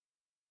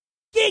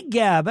Gig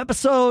Gab,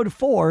 episode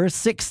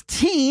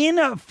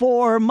 416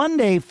 for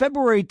Monday,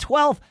 February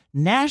 12th,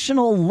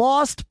 National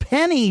Lost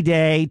Penny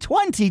Day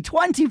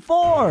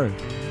 2024.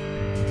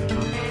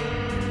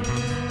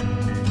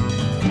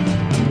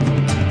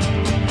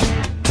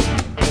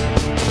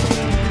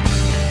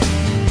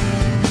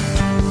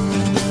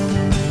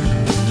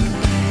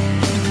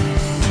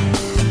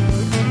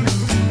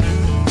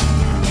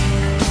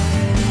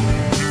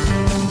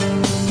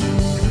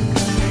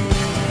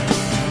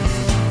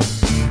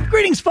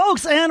 Greetings,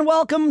 folks, and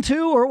welcome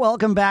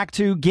back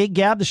to Gig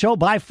Gab, the show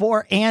by,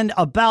 for, and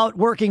about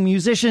working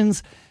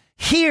musicians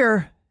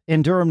here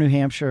in Durham, New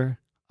Hampshire.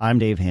 I'm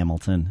Dave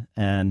Hamilton,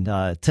 and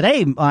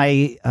today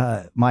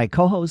my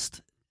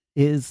co-host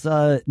is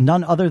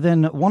none other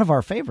than one of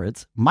our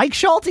favorites, Mike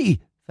Schulte.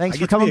 Thanks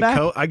for coming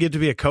back. I get to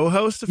be a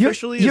co-host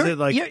officially. Is it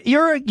like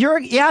you're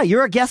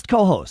a guest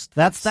co-host?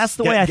 That's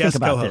the way I think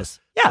about this.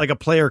 Yeah, like a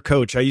player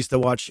coach. I used to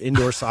watch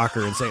indoor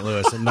soccer in St.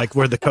 Louis, and like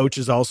where the coach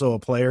is also a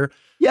player.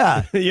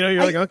 Yeah, you're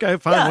like, okay,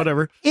 fine,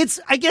 whatever.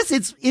 I guess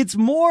it's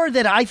more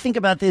that I think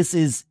about this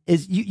is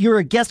you're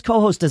a guest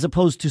co-host as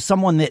opposed to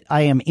someone that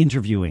I am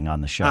interviewing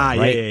on the show.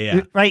 Right?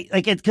 Yeah. Right,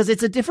 like because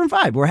it's a different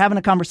vibe. We're having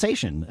a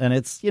conversation, and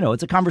it's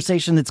a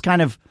conversation that's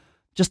kind of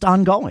just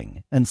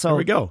ongoing, and so there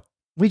we go.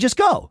 We just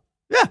go.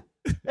 Yeah.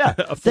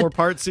 A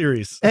 4-part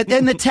series.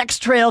 And the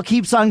text trail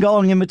keeps on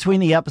going in between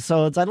the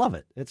episodes. I love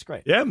it. It's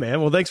great. Yeah,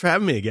 man. Well, thanks for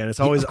having me again. It's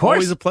always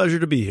a pleasure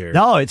to be here.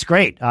 No, it's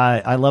great.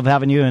 I love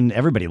having you, and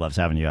everybody loves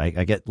having you. I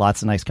get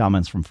lots of nice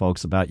comments from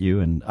folks about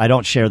you, and I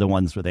don't share the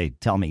ones where they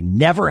tell me,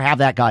 never have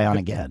that guy on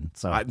again.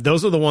 So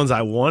those are the ones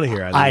I want to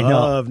hear. I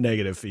love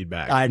negative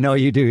feedback. I know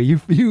you do. You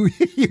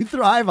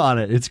thrive on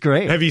it. It's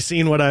great. Have you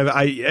seen what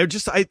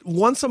I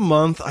once a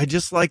month, I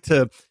just like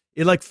to...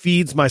 It like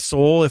feeds my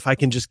soul if I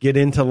can just get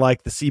into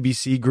like the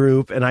CBC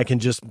group and I can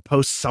just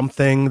post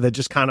something that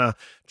just kind of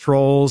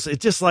trolls.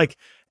 It just like,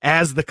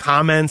 as the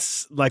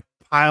comments like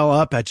pile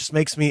up, it just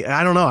makes me,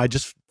 I don't know, I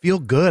just feel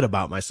good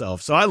about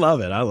myself. So I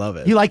love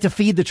it. You like to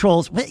feed the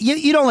trolls.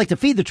 You don't like to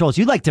feed the trolls.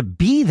 You like to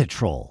be the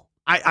troll.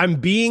 I'm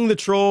being the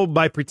troll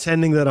by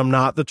pretending that I'm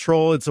not the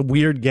troll. It's a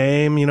weird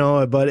game,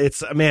 but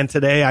it's, man,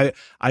 today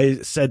I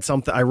said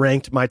something. I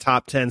ranked my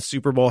top 10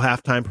 Super Bowl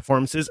halftime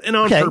performances, and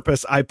on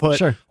purpose, I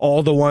put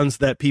all the ones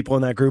that people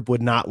in that group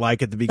would not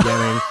like at the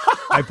beginning.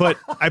 I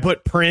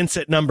put Prince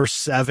at number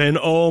 7.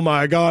 Oh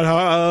my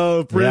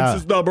God.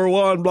 Prince is number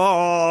 1,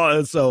 blah.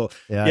 And so,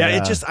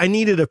 it just, I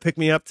needed to pick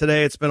me up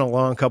today. It's been a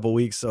long couple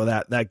weeks. So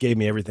that gave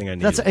me everything I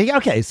needed. That's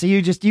okay. So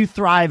you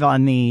thrive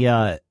on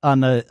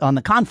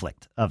the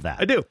conflict of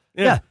that. I do.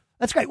 Yeah.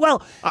 That's great.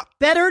 Well,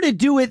 better to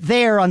do it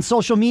there on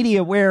social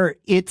media where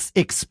it's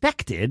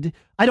expected.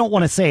 I don't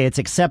want to say it's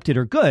accepted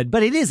or good,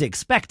 but it is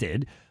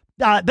expected.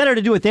 Better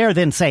to do it there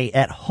than, say,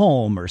 at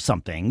home or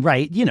something,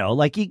 right?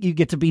 Like you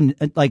get to be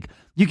like,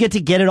 you get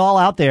to get it all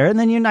out there, and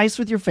then you're nice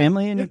with your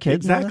family and your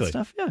kids and all that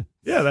stuff.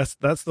 Yeah,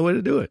 that's the way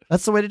to do it.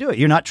 That's the way to do it.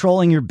 You're not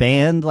trolling your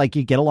band, like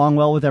you get along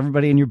well with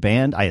everybody in your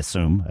band, I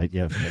assume.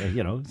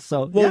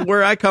 So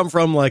where I come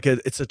from, like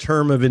it's a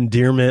term of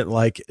endearment,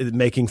 like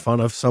making fun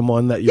of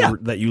someone that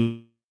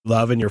you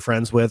love and you're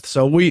friends with.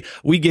 So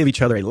we give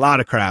each other a lot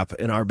of crap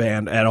in our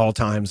band at all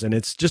times, and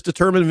it's just a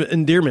term of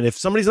endearment. If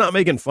somebody's not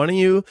making fun of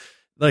you,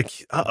 like,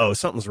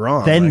 something's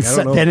wrong. Then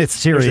it's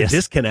serious. There's a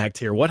disconnect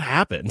here. What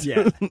happened?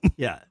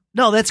 Yeah.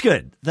 No, that's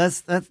good.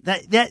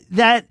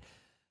 That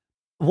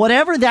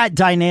whatever that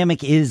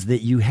dynamic is that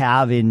you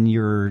have in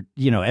your,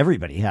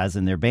 everybody has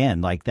in their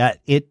band, like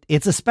that.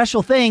 It's a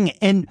special thing,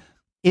 and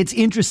it's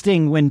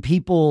interesting when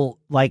people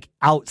like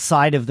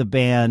outside of the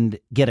band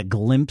get a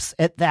glimpse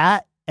at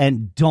that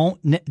and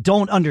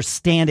don't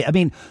understand it. I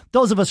mean,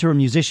 those of us who are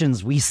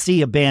musicians, we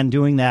see a band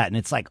doing that, and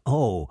it's like,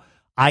 oh.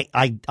 I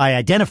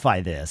identify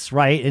this,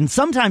 right? And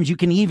sometimes you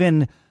can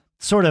even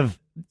sort of,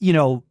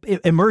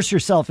 immerse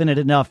yourself in it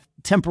enough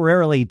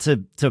temporarily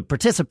to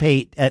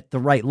participate at the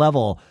right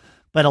level.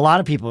 But a lot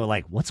of people are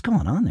like, what's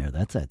going on there?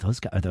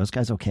 Are those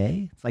guys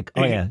okay? It's like,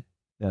 oh yeah.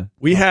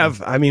 We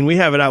have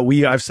it out.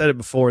 I've said it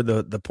before.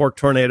 The Pork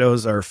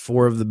Tornadoes are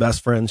 4 of the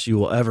best friends you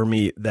will ever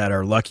meet that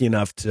are lucky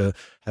enough to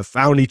have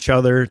found each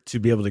other, to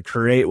be able to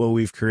create what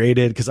we've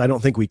created. Because I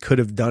don't think we could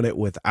have done it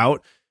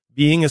without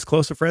being as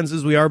close of friends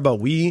as we are, but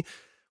we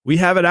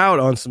have it out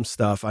on some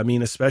stuff. I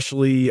mean,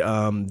 especially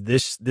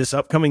this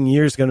upcoming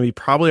year is going to be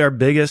probably our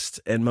biggest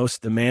and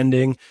most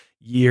demanding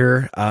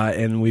year,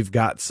 and we've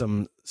got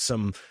some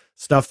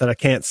stuff that I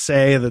can't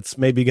say that's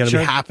maybe going to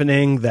be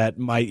happening that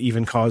might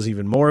even cause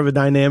even more of a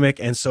dynamic.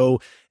 And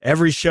so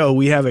every show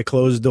we have a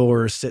closed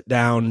door, sit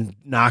down,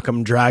 knock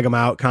them, drag them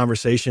out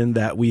conversation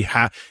that we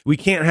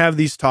can't have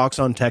these talks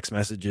on text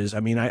messages.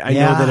 I mean, I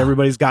know that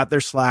everybody's got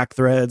their Slack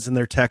threads and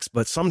their texts,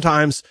 but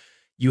sometimes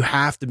you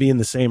have to be in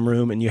the same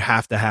room and you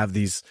have to have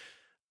these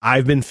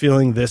I've been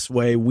feeling this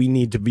way. We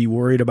need to be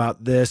worried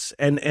about this.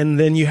 And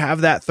then you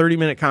have that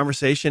 30-minute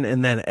conversation,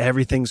 and then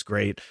everything's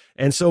great.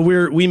 And so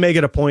we make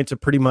it a point to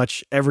pretty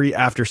much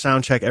after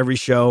sound check, every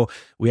show,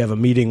 we have a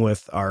meeting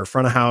with our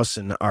front of house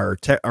and our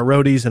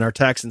roadies and our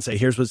techs and say,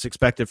 here's what's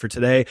expected for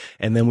today.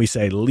 And then we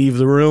say, leave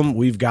the room.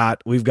 We've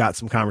got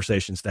some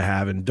conversations to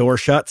have, and door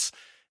shuts.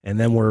 And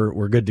then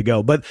we're good to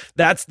go. But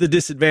that's the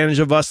disadvantage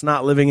of us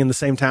not living in the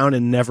same town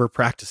and never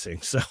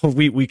practicing. So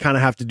we kind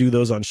of have to do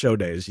those on show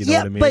days. You know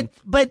what I mean?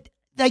 But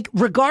like,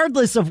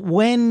 regardless of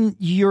when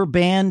your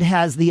band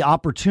has the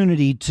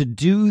opportunity to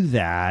do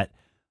that,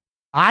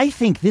 I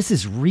think this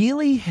is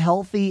really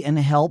healthy and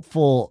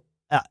helpful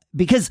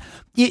because,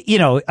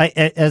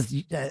 as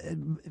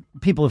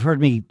people have heard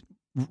me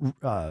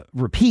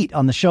repeat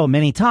on the show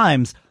many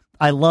times,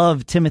 I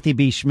love Timothy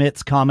B.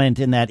 Schmidt's comment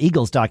in that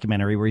Eagles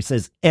documentary where he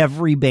says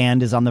every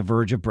band is on the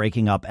verge of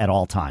breaking up at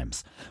all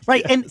times.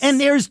 Right. Yes.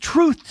 And there's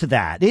truth to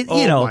that.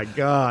 My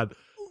God.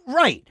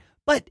 Right.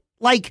 But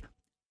like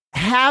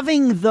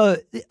having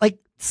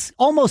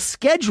almost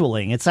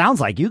scheduling, it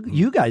sounds like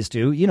you guys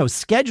do,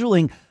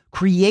 scheduling,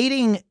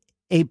 creating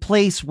a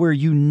place where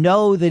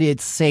that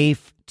it's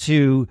safe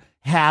to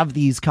have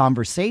these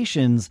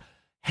conversations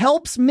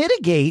helps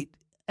mitigate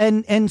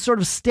and sort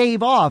of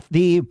stave off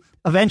the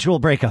eventual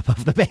breakup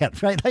of the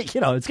band, right? Like,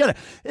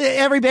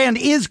 every band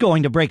is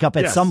going to break up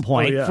at some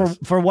point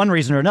for one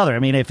reason or another. I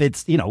mean, if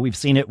it's, we've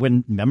seen it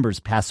when members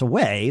pass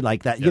away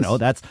like that,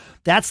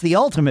 that's the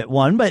ultimate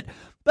one, but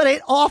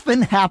it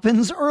often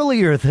happens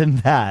earlier than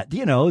that.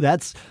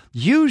 That's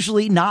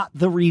usually not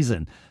the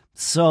reason.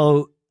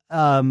 So,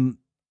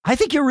 I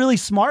think you're really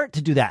smart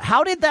to do that.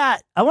 How did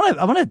that, I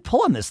want to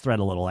pull on this thread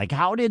a little. Like,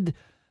 how did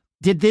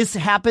this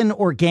happen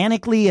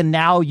organically and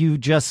now you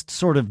just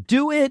sort of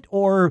do it?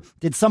 Or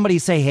did somebody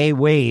say, hey,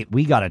 wait,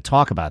 we got to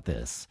talk about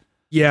this?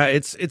 Yeah,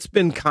 it's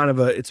been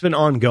it's been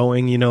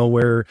ongoing,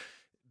 where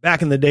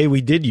back in the day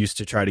we did used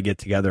to try to get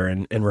together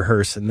and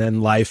rehearse, and then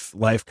life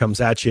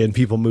comes at you and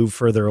people move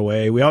further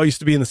away. We all used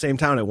to be in the same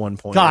town at one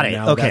point. Got it.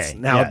 Okay.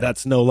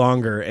 That's no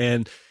longer.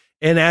 And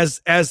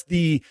as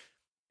the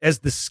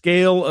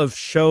scale of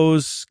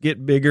shows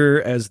get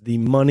bigger, as the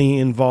money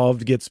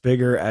involved gets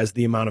bigger, as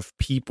the amount of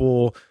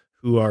people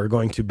who are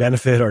going to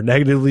benefit or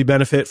negatively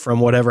benefit from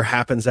whatever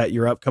happens at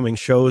your upcoming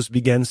shows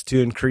begins to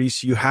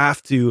increase, you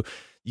got to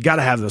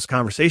have those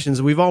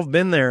conversations. We've all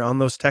been there on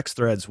those text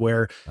threads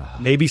where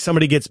maybe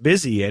somebody gets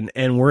busy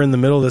and we're in the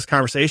middle of this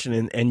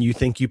conversation and you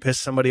think you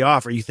pissed somebody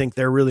off, or you think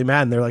they're really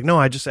mad and they're like, no,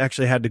 I just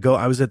actually had to go.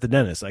 I was at the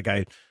dentist. Like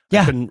I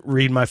couldn't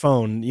read my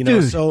phone,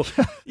 Dude. So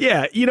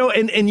yeah,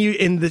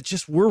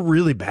 we're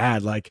really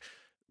bad. Like,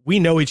 we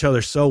know each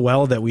other so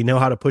well that we know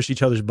how to push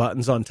each other's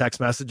buttons on text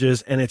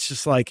messages. And it's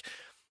just like,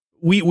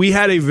 we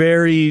had a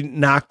very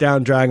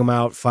knockdown, drag them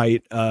out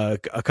fight a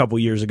couple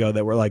years ago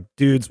that we're like,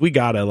 dudes, we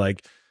gotta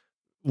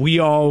we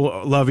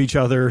all love each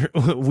other.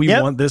 We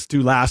want this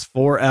to last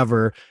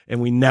forever,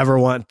 and we never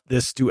want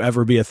this to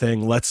ever be a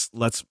thing. Let's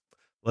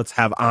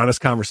have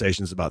honest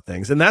conversations about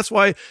things. And that's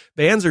why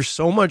bands are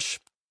so much,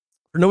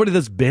 for nobody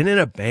that's been in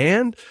a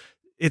band,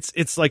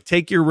 it's like,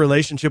 take your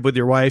relationship with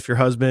your wife, your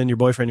husband, your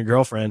boyfriend, your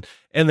girlfriend,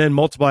 and then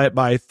multiply it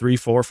by 3,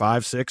 4,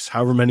 5, 6,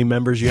 however many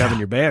members you have in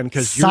your band.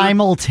 Because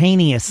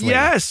simultaneously.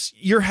 Yes.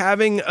 You're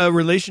having a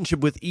relationship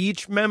with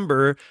each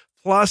member,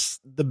 plus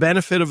the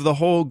benefit of the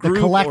whole group.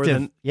 The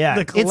collective.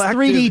 The collective. It's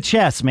 3D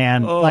chess,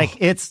 man. Oh. Like,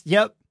 it's,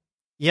 yep.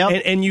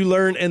 And you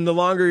learn, and the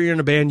longer you're in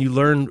a band, you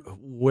learn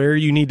where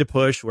you need to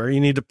push, where you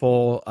need to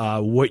pull,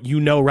 what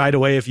right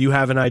away. If you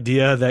have an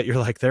idea that you're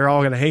like, they're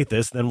all going to hate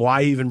this, then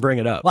why even bring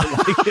it up?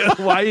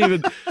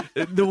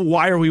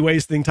 Why are we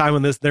wasting time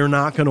on this? They're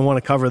not going to want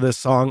to cover this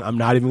song. I'm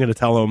not even going to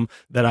tell them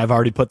that I've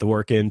already put the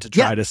work in to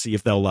try to see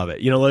if they'll love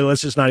it.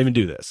 Let's just not even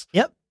do this.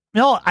 Yep.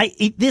 No,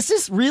 this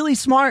is really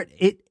smart.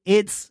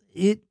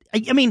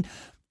 I mean,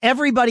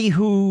 everybody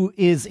who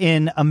is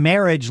in a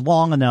marriage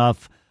long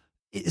enough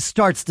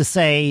starts to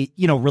say,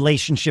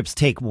 relationships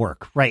take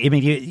work, right? I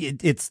mean,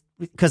 it's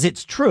because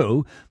it's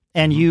true,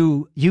 and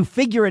you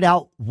figure it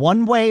out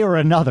one way or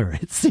another,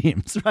 it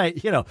seems, right?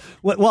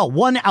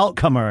 One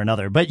outcome or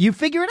another, but you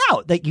figure it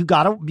out that you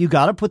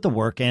gotta put the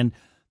work in.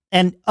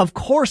 And of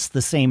course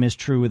the same is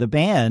true with a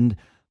band.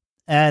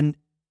 And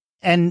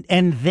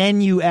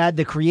then you add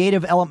the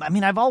creative element. I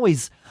mean, I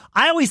always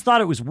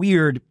thought it was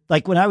weird.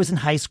 Like, when I was in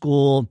high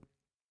school,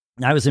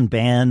 I was in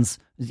bands,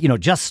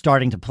 just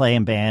starting to play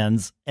in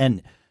bands,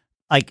 and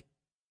I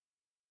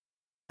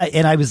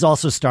was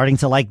also starting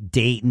to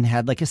date and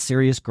had a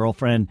serious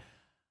girlfriend.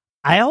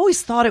 I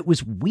always thought it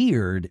was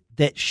weird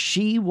that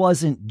she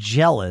wasn't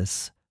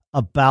jealous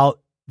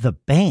about the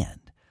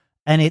band,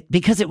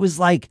 because it was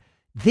like,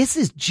 this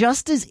is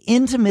just as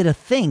intimate a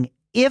thing,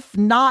 if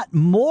not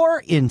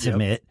more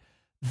intimate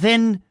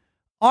than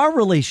our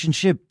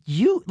relationship.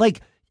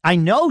 I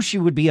know she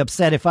would be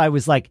upset if I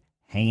was like,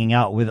 hanging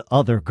out with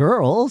other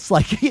girls.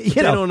 Like, you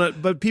They know,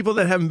 don't, but people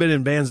that haven't been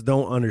in bands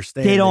don't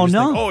understand. They don't just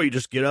know. think, oh, you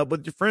just get up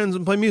with your friends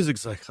and play music.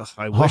 It's like,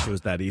 I wish it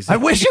was that easy. I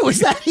wish it was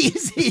that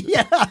easy.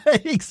 Yeah,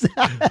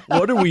 exactly.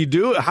 What do we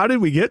do? How did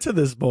we get to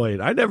this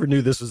point? I never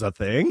knew this was a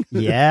thing.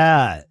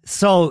 Yeah.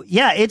 So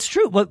yeah, it's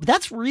true. But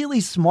that's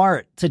really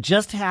smart to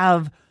just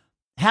have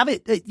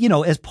it, you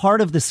know, as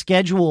part of the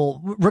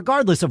schedule,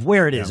 regardless of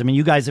where it is. Yeah. I mean,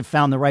 you guys have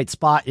found the right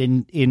spot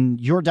in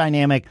your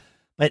dynamic,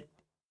 but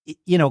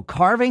you know,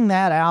 carving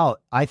that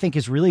out, I think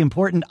is really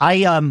important.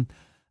 And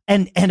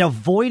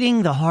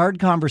avoiding the hard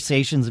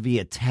conversations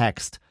via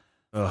text.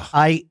 Ugh.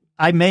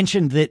 I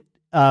mentioned that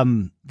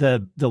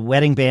the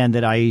wedding band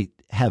that I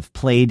have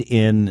played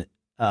in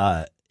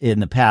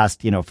the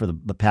past, you know, for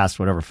the past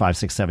whatever 5,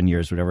 6, 7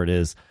 years, whatever it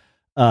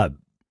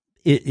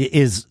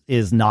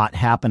is not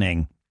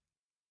happening.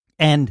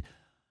 And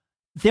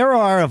there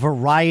are a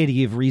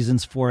variety of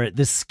reasons for it.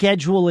 The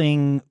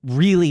scheduling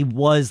really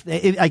was.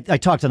 I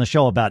talked on the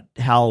show about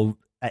how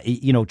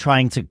you know,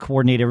 trying to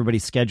coordinate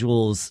everybody's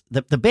schedules.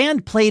 The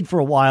band played for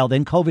a while,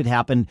 then COVID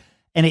happened.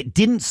 And it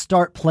didn't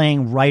start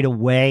playing right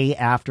away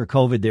after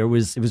COVID. It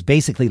was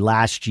basically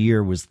last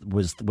year was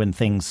when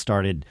things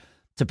started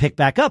to pick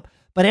back up.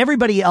 But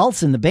everybody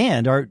else in the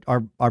band,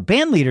 our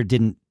band leader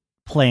didn't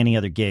play any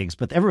other gigs,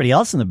 but everybody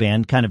else in the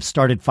band kind of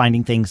started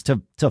finding things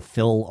to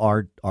fill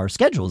our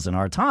schedules and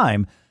our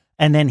time.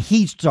 And then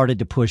he started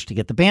to push to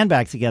get the band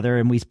back together,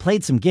 and we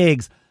played some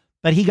gigs,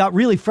 but he got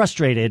really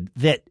frustrated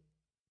that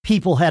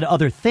people had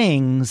other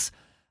things.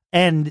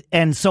 And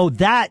so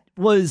that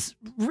was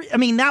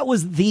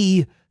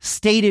the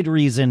stated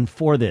reason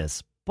for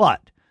this.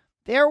 But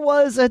there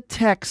was a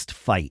text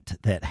fight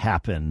that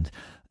happened.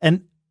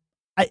 And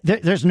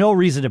there's no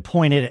reason to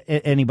point it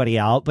at anybody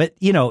out. But,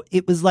 you know,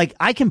 it was like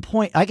I can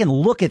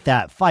look at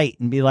that fight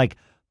and be like,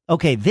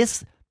 okay,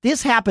 this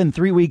happened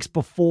 3 weeks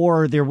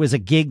before there was a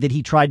gig that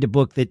he tried to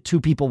book that 2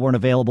 people weren't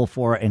available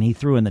for, and he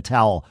threw in the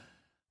towel.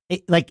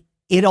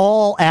 It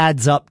all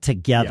adds up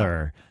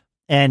together. Yeah.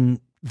 And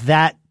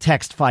that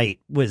text fight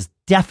was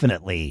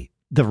definitely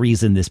the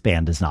reason this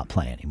band does not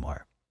play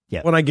anymore.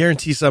 Yeah. When I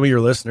guarantee some of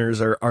your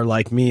listeners are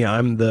like me,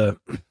 I'm the,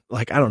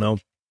 like, I don't know,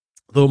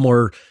 a little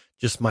more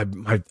just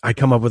I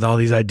come up with all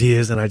these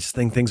ideas and I just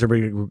think things are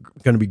going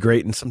to be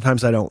great. And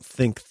sometimes I don't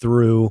think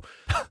through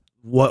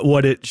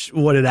what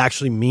it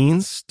actually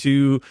means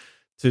to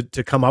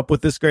come up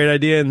with this great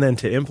idea and then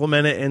to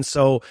implement it. And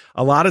so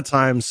a lot of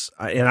times,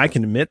 and I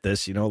can admit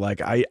this, you know,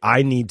 like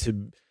I need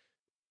to,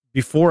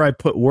 before I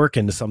put work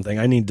into something,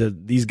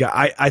 these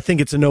guys, I think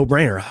it's a no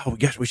brainer. Oh,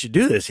 yes, we should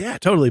do this. Yeah,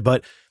 totally.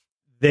 But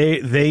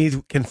they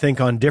can think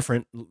on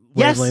different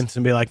wavelengths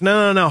and be like,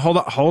 no,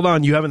 hold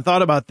on. You haven't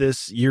thought about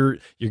this. You're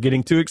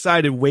getting too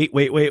excited. Wait,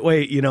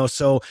 you know,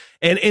 so,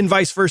 and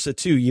vice versa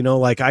too, you know,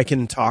 like I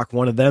can talk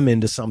one of them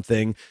into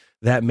something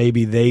that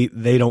maybe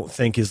they don't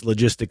think is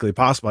logistically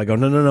possible. I go,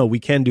 no, we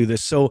can do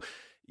this. So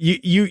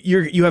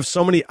you have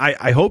so many.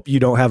 I hope you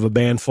don't have a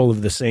band full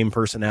of the same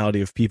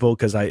personality of people,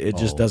 because it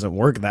just doesn't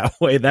work that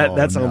way.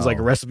 That sounds like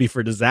a recipe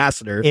for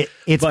disaster.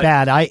 It's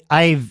bad.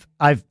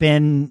 I've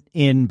been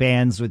in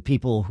bands with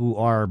people who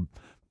are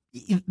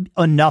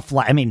enough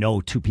like, I mean,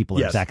 no 2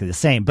 people are exactly the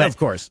same, but of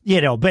course,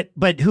 you know,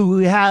 but who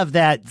have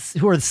that,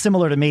 who are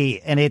similar to me,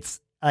 and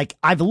it's like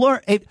I've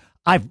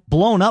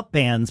blown up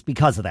bands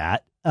because of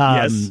that.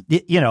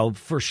 You know,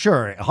 for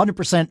sure,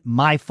 100%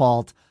 my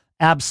fault,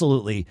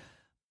 absolutely.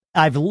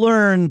 I've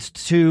learned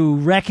to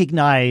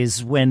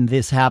recognize when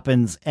this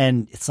happens,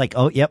 and it's like,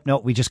 oh, yep, no,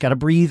 we just got to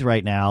breathe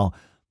right now.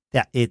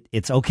 That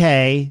it's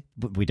okay,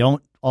 but we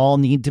don't all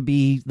need to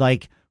be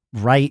like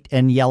right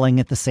and yelling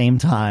at the same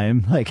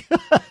time. Like,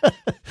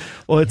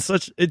 well,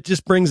 it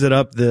just brings it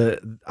up.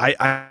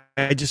 I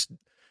just,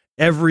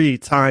 every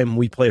time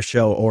we play a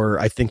show or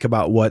I think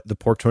about what the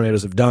Pork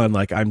Tornadoes have done,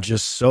 like I'm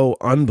just so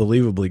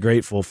unbelievably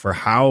grateful for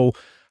how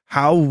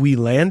we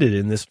landed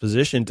in this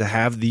position to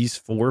have these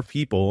 4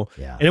 people.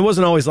 Yeah. And it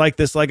wasn't always like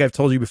this. Like I've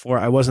told you before,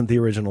 I wasn't the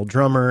original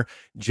drummer.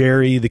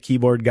 Jerry, the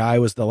keyboard guy,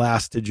 was the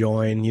last to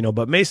join, you know,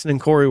 but Mason and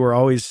Corey were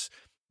always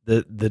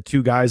the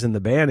 2 guys in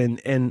the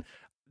band. And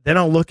then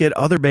I'll look at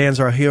other bands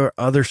or I'll hear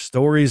other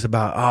stories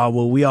about, oh,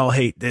 well, we all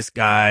hate this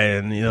guy.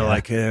 And, you know,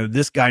 like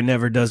this guy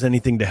never does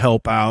anything to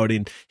help out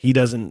and he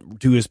doesn't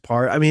do his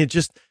part. I mean,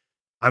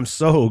 I'm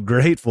so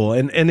grateful.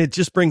 And it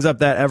just brings up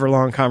that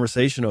everlong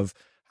conversation of,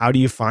 how do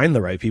you find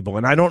the right people?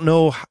 And I don't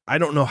know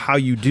how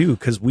you do,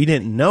 because we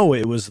didn't know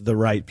it was the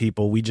right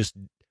people. We just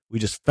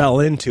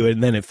fell into it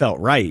and then it felt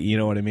right. You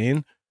know what I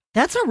mean?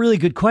 That's a really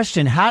good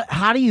question.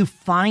 How do you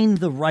find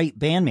the right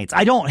bandmates?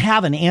 I don't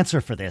have an answer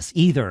for this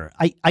either.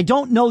 I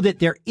don't know that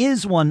there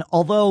is one,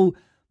 although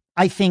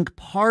I think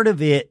part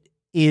of it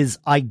is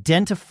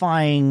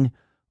identifying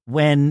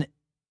when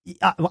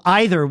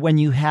either when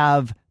you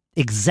have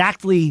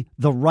exactly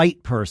the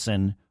right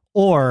person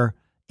or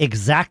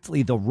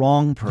exactly the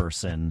wrong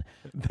person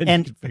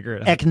and figure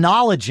it out.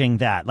 Acknowledging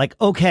that, like,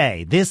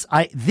 okay, this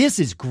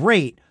is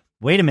great.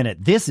 Wait a minute,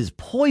 this is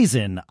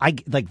poison.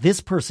 This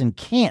person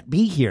can't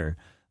be here.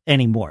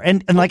 anymore.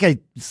 And like I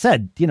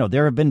said,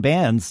 there have been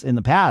bands in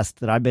the past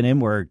that I've been in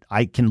where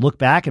I can look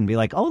back and be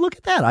like, oh, look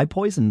at that. I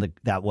poisoned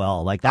that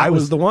well. Like that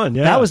was the one.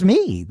 Yeah. That was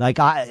me. Like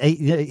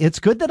it's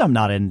good that I'm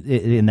not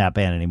in that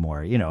band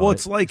anymore. Well,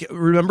 it's like,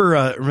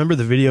 remember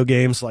the video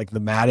games, like the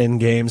Madden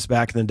games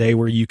back in the day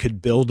where you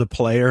could build a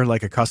player,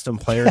 like a custom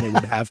player, and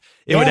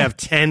it would have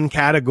 10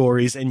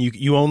 categories, and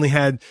you only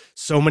had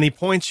so many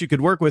points you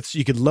could work with. So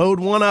you could load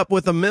one up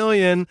with 1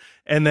 million,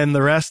 and then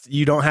the rest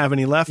you don't have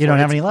any left. You don't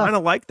have any left. Kind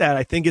of like that.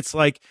 I think it's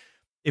like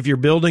if you're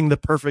building the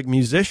perfect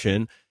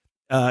musician,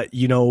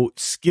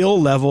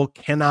 skill level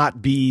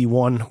cannot be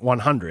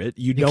 100.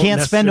 You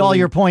can't spend all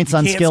your points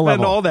on skill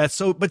level. All that.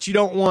 So, but you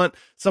don't want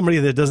somebody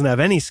that doesn't have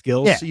any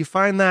skills. Yeah. So you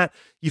find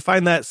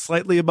that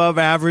slightly above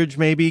average,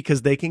 maybe,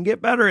 because they can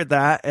get better at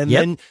that.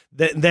 And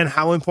then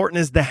how important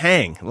is the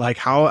hang? Like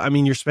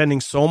you're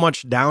spending so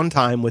much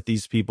downtime with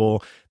these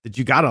people that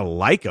you got to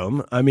like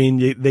them. I mean,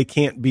 you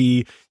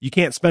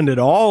can't spend it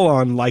all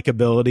on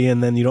likability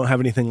and then you don't have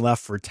anything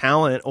left for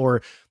talent.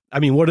 Or, I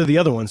mean, what are the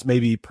other ones?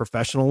 Maybe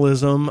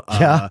professionalism,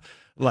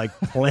 like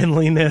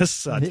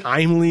cleanliness,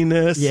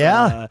 timeliness,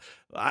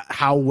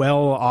 how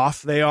well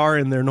off they are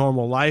in their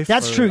normal life.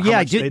 That's true. How Yeah.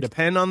 much they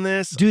depend on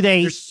this. Do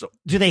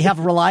they have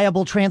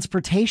reliable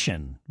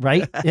transportation?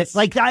 Right. Yes.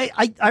 Like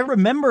I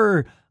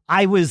remember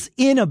I was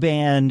in a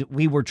band.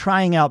 We were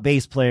trying out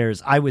bass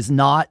players. I was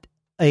not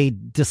a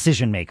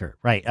decision maker.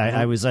 Right.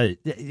 I was a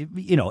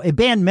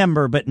band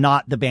member, but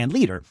not the band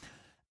leader.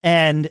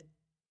 And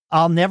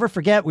I'll never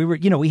forget,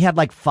 we had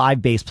like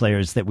 5 bass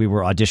players that we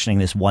were auditioning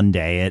this one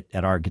day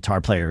at our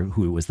guitar player,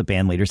 who was the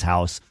band leader's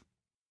house.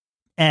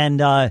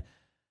 And at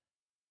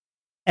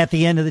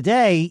the end of the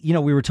day,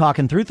 we were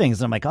talking through things,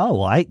 and I'm like, oh,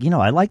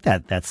 well, I like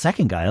that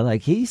second guy.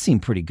 Like, he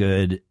seemed pretty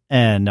good.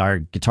 And our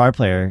guitar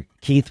player,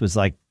 Keith, was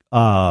like,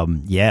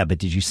 yeah, but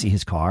did you see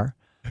his car?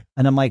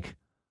 And I'm like,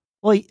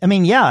 well, I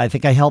mean, yeah, I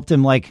think I helped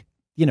him, like,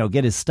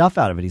 get his stuff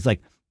out of it. He's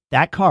like,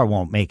 that car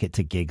won't make it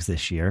to gigs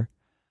this year.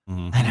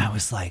 And I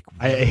was like,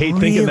 I hate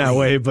thinking that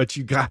way, but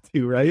you got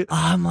to, right?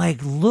 I'm like,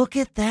 look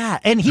at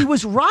that. And he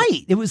was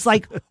right. It was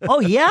like,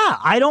 oh, yeah,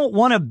 I don't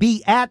want to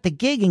be at the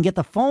gig and get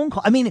the phone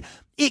call. I mean,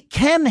 it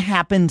can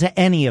happen to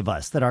any of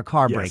us that our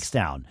car breaks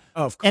down.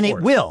 Of course. And it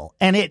will.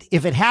 And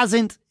if it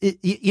hasn't, it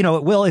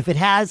will. If it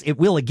has, it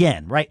will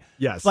again, right?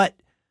 Yes. But,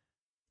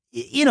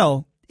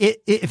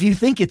 if you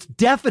think it's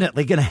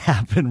definitely going to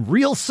happen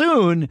real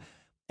soon,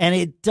 and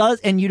it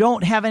does, and you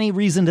don't have any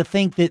reason to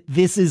think that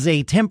this is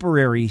a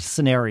temporary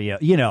scenario.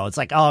 It's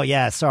like, oh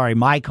yeah, sorry,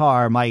 my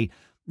car, my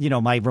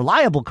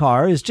reliable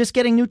car is just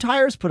getting new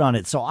tires put on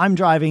it, so I'm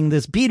driving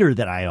this beater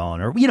that I own,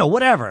 or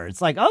whatever.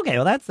 It's like, okay,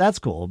 well that's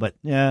cool, but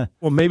yeah.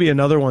 Well, maybe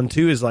another one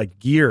too is like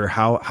gear.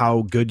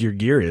 How good your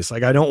gear is.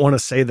 Like, I don't want to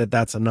say that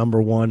that's a number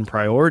one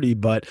priority,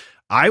 but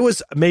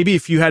maybe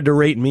if you had to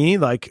rate me,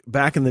 like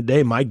back in the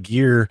day, my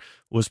gear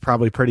was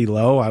probably pretty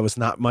low. I was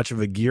not much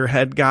of a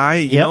gearhead guy,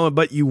 you know,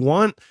 but you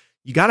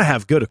got to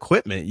have good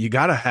equipment. You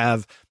got to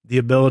have the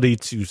ability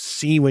to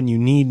see when you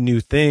need new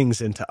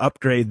things and to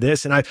upgrade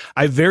this. And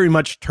I very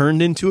much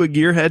turned into a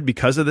gearhead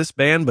because of this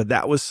band, but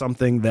that was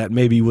something that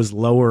maybe was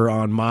lower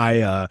on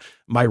my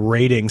my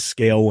rating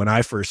scale when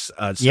I first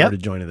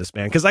started joining this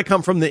band. Cause I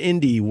come from the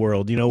indie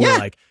world, where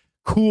like,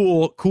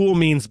 cool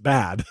means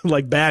bad.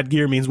 Like, bad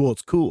gear means, well,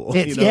 it's cool. What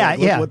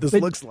this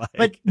looks like.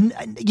 But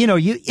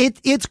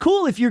it's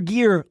cool if your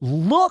gear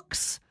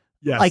looks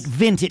like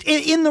vintage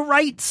in the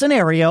right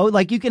scenario.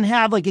 Like, you can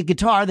have like a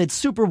guitar that's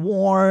super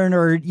worn,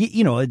 or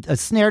a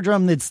snare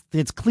drum that's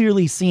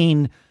clearly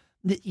seen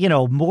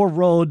more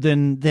road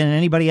than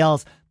anybody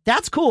else.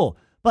 That's cool.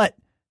 But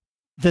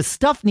the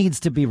stuff needs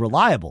to be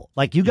reliable.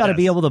 Like, you got to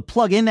be able to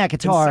plug in that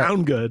guitar and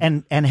sound good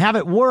and have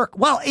it work.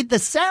 Well, the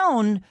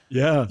sound,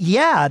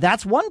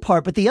 that's one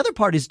part. But the other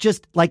part is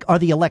just like, are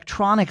the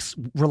electronics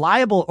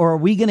reliable, or are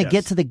we going to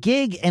get to the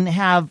gig and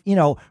have,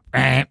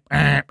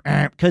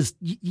 because,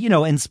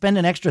 and spend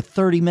an extra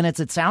 30 minutes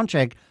at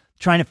soundcheck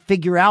trying to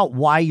figure out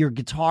why your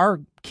guitar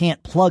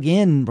can't plug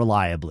in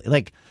reliably,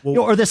 like,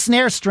 or the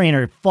snare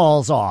strainer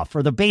falls off,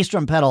 or the bass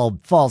drum pedal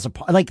falls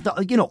apart, like,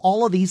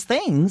 all of these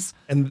things.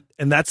 And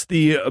that's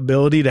the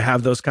ability to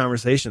have those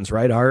conversations,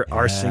 right?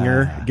 Our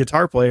singer,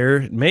 guitar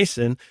player,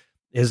 Mason,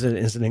 is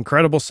an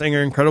incredible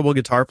singer, incredible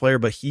guitar player,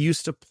 but he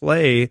used to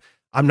play.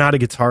 I'm not a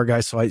guitar guy,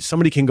 so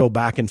somebody can go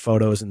back in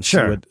photos and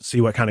see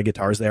what kind of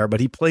guitars they are. But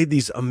he played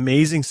these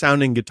amazing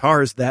sounding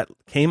guitars that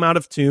came out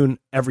of tune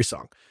every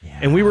song. Yeah.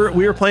 And we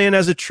were playing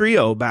as a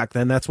trio back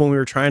then. That's when we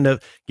were trying to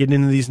get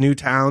into these new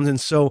towns. And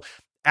so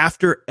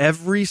after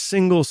every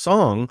single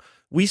song,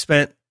 we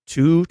spent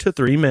 2 to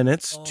 3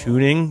 minutes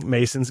tuning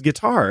Mason's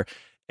guitar.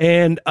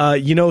 And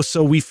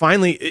so we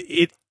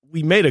finally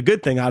we made a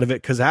good thing out of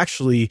it, because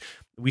actually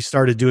we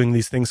started doing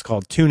these things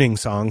called tuning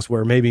songs,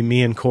 where maybe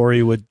me and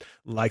Corey would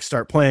like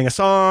start playing a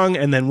song,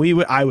 and then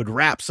I would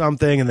rap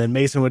something, and then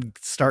Mason would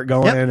start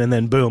going, and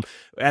then boom.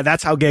 And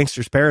that's how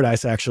Gangster's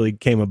Paradise actually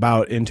came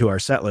about into our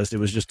set list. It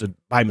was just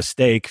by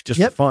mistake,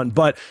 just for fun.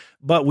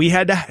 But we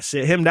had to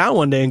sit him down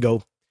one day and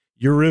go,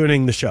 you're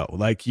ruining the show.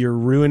 Like, you're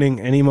ruining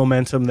any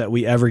momentum that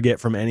we ever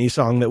get from any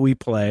song that we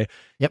play.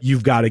 Yep.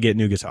 You've got to get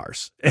new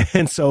guitars.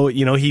 And so,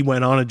 he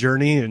went on a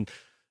journey and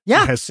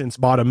has since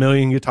bought 1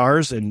 million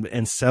guitars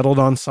and settled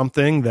on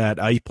something that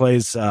he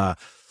plays.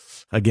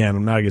 Again,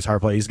 I'm not a guitar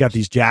player. He's got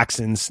these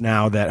Jacksons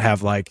now that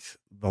have like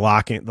the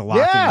locking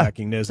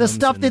mechanisms. The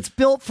stuff that's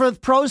built for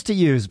pros to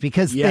use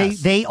because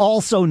they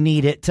also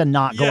need it to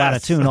not go out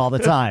of tune all the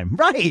time.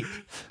 Right.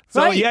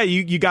 So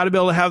you got to be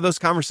able to have those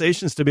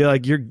conversations to be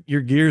like, your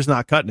gear's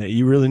not cutting it.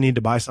 You really need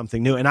to buy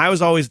something new. And I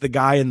was always the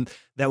guy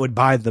that would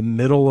buy the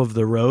middle of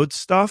the road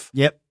stuff.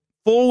 Yep.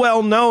 Full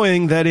well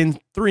knowing that in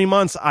 3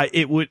 months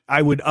I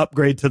would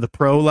upgrade to the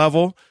pro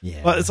level.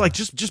 Yeah. But it's like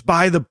just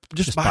buy the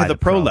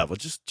pro level.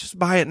 Just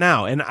buy it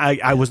now. And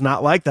I was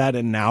not like that,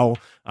 and now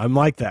I'm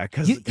like that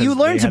because you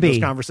learn to be those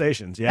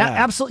conversations. Yeah.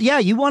 Absolutely. Yeah,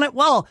 you want it.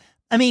 Well,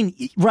 I mean,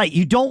 right,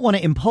 you don't want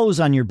to impose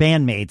on your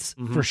bandmates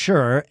for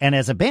sure. And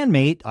as a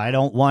bandmate, I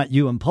don't want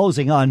you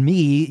imposing on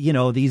me,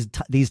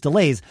 these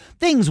delays.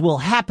 Things will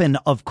happen,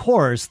 of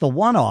course, the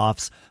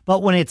one-offs,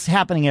 but when it's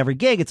happening every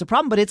gig, it's a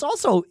problem. But it's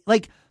also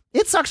like,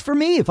 it sucks for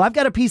me if I've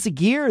got a piece of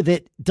gear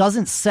that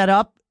doesn't set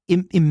up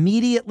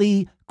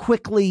immediately,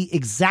 quickly,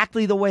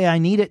 exactly the way I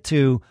need it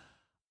to.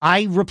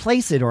 I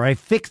replace it or I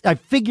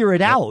figure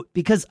it out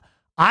because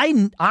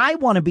I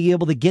want to be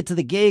able to get to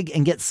the gig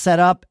and get set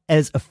up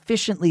as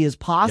efficiently as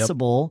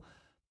possible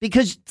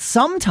because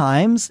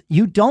sometimes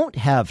you don't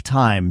have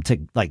time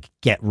to like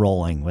get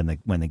rolling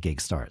when the gig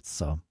starts.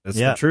 So that's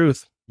the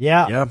truth.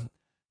 Yeah. Yeah.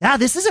 Yeah.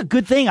 This is a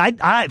good thing.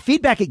 I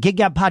feedback at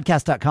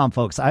giggabpodcast.com,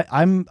 folks.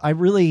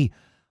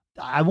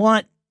 I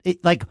want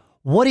it, like,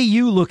 what do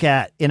you look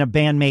at in a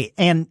bandmate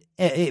and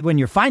when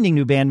you're finding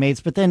new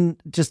bandmates, but then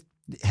just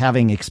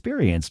having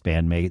experienced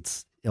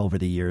bandmates over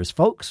the years,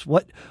 folks,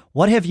 what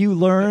have you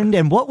learned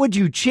and what would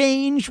you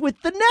change with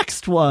the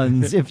next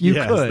ones if you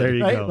could, there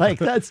you right? go. Like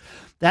that's,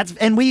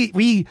 and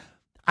we,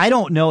 I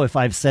don't know if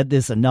I've said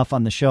this enough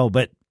on the show,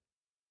 but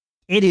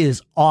it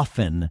is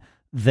often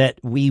that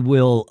we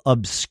will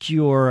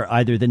obscure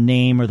either the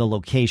name or the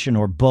location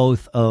or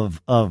both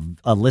of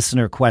a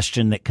listener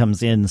question that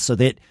comes in so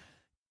that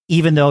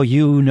even though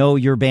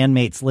your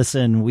bandmates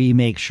listen, we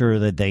make sure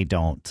that they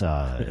don't,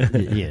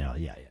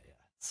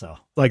 So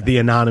like the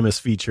anonymous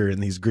feature in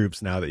these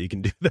groups now that you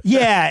can do that.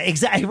 Yeah,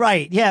 exactly.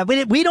 Right. Yeah.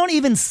 But we don't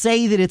even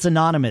say that it's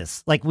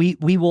anonymous. Like we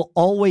will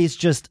always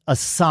just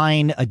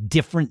assign a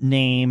different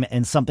name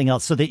and something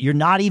else so that you're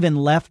not even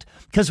left.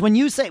 Because when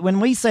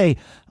we say,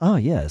 oh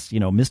yes,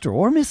 Mr.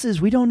 or Mrs.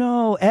 We don't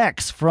know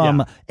X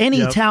from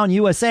any town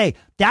USA,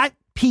 that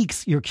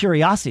piques your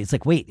curiosity. It's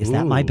like, wait, is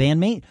that my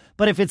bandmate?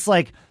 But if it's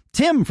like,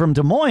 Tim from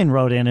Des Moines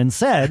wrote in and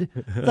said,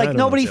 like,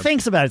 nobody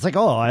thinks about it. It's like,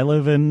 oh, I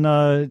live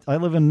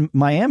in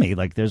Miami.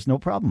 Like, there's no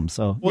problem.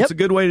 So, it's a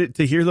good way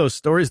to hear those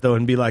stories though,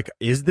 and be like,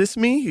 is this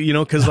me?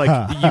 Because like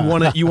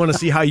you want to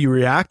see how you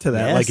react to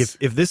that. Yes. Like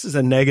if this is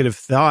a negative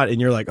thought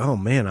and you're like, oh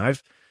man,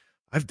 I've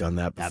done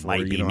that before. That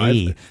might be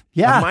me.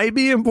 That might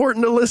be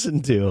important to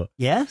listen to.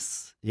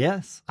 Yes.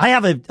 I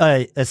have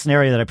a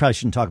scenario that I probably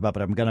shouldn't talk about,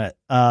 but I'm gonna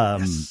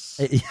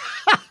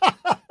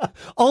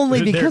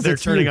only because they're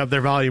it's turning up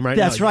their volume right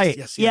now. That's right.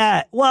 Yes.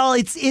 Yeah. Well,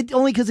 it's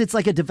only because it's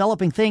like a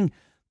developing thing.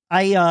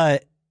 I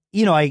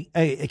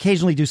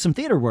occasionally do some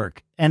theater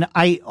work, and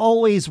I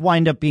always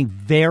wind up being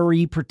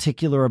very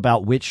particular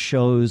about which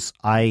shows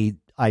I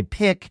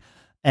pick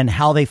and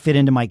how they fit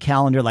into my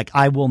calendar. Like,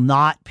 I will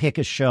not pick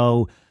a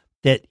show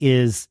that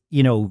is,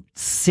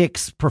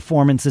 6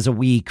 performances a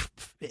week,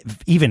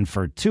 even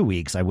for 2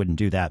 weeks. I wouldn't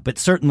do that, but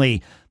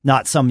certainly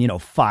not some,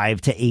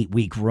 5 to 8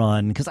 week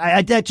run. Because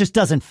that just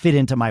doesn't fit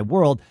into my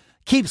world.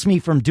 Keeps me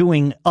from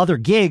doing other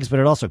gigs,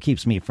 but it also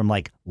keeps me from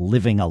like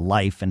living a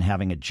life and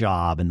having a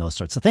job and those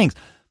sorts of things.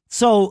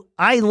 So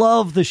I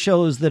love the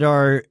shows that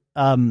are,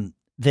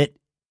 that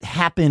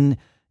happen.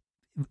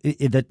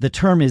 The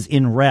term is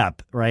in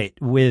rep, right,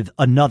 with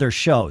another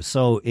show.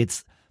 So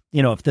it's,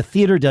 if the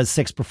theater does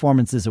 6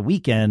 performances a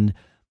weekend,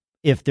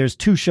 if there's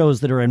 2 shows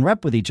that are in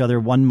rep with each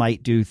other, one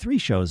might do 3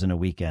 shows in a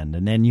weekend,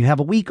 and then you have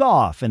a week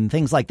off and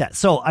things like that.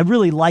 So I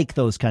really like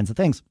those kinds of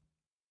things.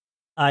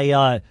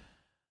 I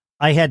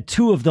had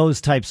 2 of those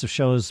types of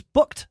shows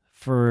booked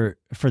for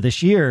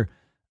this year,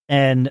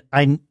 and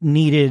I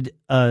needed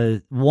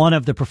one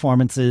of the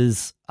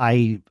performances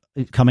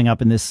coming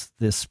up in this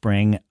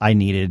spring. I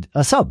needed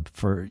a sub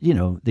for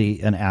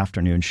an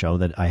afternoon show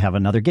that I have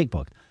another gig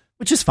booked,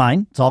 which is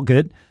fine. It's all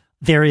good.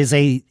 There is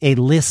a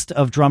list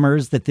of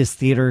drummers that this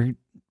theater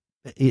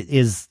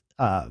is,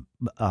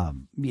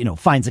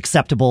 finds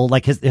acceptable,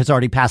 like has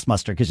already passed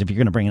muster. Because if you're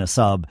going to bring in a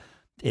sub,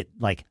 it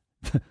like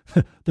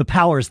the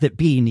powers that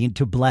be need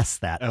to bless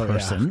that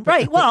person. Yeah.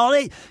 Right. Well,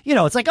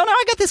 it's like, oh no,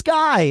 I got this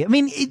guy. I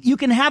mean, you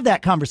can have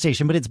that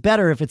conversation, but it's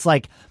better if it's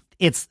like,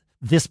 it's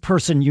this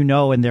person,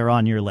 and they're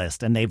on your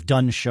list and they've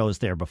done shows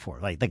there before.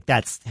 Like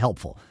that's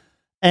helpful.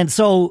 And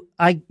so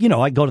I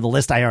go to the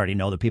list. I already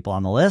know the people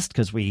on the list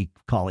because we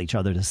call each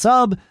other to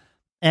sub.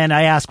 And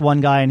I ask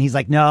one guy and he's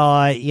like, no,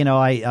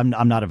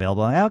 I'm not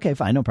available. Okay,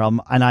 fine, no problem.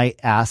 And I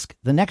ask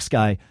the next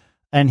guy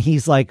and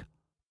he's like,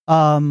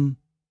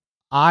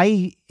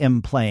 I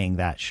am playing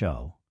that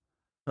show.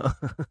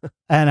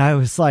 And I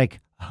was like,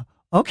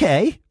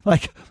 okay,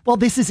 like, well,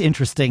 this is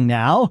interesting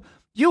now.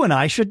 You and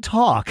I should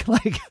talk,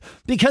 like,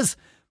 because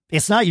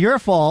it's not your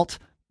fault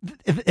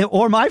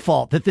or my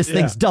fault that this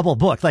thing's double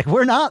booked. Like,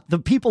 we're not the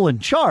people in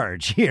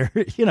charge here,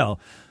 you know?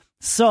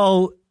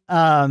 So,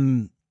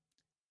 we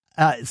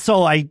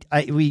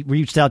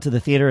reached out to the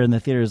theater, and the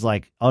theater is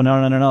like, oh,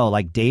 no.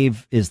 Like,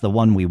 Dave is the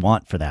one we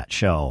want for that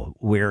show.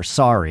 We're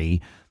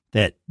sorry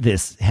that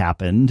this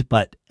happened.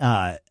 But,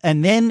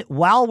 and then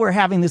while we're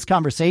having this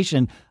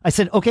conversation, I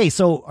said, okay,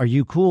 so are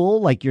you cool?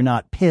 Like, you're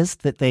not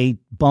pissed that they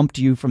bumped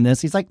you from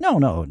this? He's like,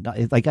 no.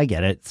 Like, I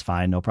get it. It's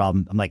fine. No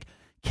problem. I'm like,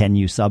 can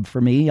you sub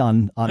for me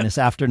on this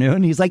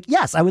afternoon? He's like,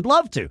 yes, I would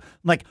love to. I'm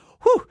like,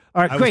 whew.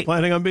 All right, I great. was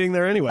planning on being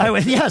there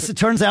anyway. Yes, it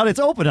turns out it's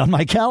open on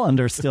my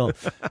calendar still.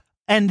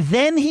 And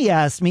then he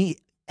asked me,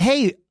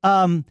 hey,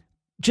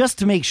 just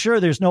to make sure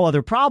there's no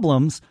other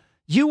problems,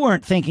 you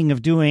weren't thinking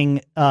of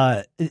doing,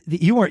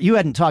 you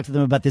hadn't talked to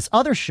them about this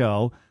other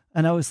show.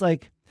 And I was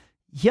like,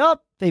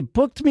 yup, they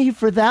booked me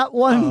for that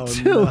one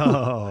too.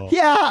 No.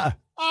 Yeah,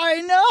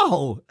 I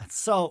know.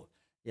 So,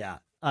 yeah.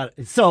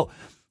 So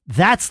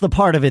that's the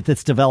part of it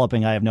that's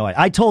developing. I have no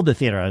idea. I told the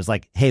theater, I was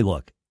like, hey,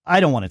 look, I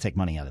don't want to take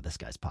money out of this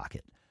guy's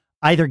pocket.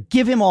 Either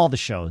give him all the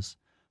shows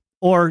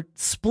or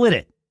split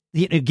it.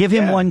 Give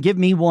him one, give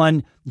me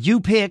one. You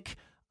pick.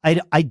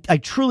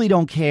 I truly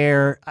don't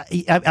care.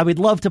 I would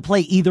love to play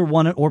either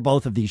one or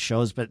both of these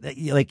shows, but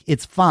like,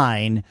 it's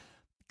fine.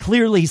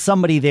 Clearly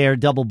somebody there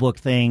double booked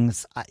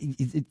things.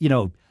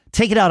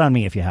 Take it out on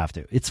me if you have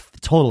to. It's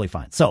totally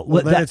fine. So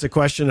then it's a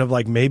question of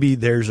like, maybe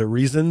there's a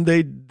reason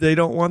they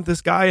don't want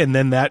this guy, and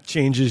then that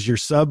changes your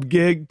sub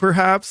gig,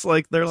 perhaps.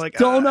 Like, they're like,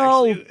 don't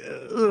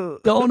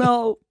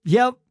know.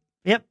 Yep.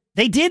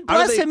 They did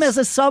bless him as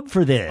a sub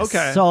for this.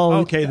 Okay.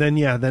 So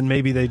then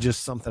maybe they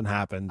just, something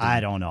happened.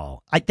 I don't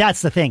know.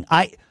 That's the thing.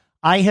 I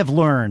have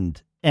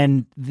learned,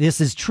 and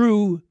this is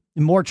true,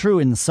 more true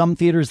in some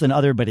theaters than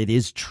other, but it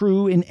is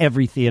true in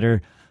every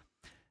theater.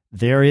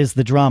 There is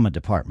the drama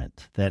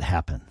department that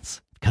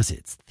happens because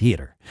it's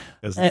theater.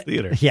 Because it's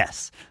theater.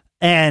 Yes.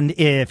 And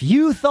if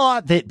you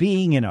thought that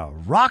being in a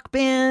rock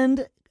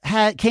band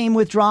came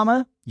with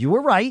drama, you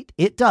were right.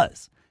 It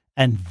does.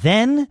 And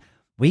then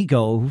we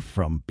go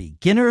from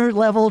beginner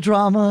level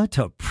drama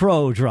to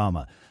pro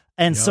drama.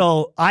 And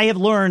so I have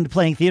learned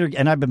playing theater,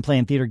 and I've been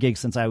playing theater gigs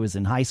since I was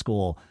in high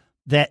school,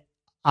 that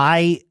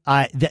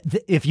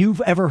if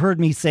you've ever heard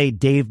me say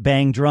Dave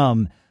bang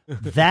drum,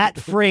 that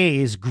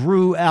phrase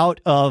grew out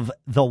of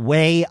the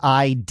way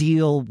I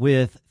deal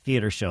with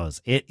theater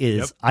shows. It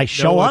is, I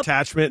show up. No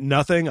attachment,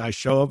 nothing. I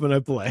show up and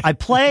I play. I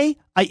play.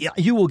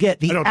 You will get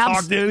the. I don't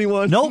talk to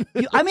anyone. Nope.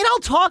 I mean, I'll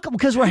talk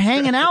because we're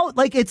hanging out.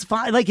 Like, it's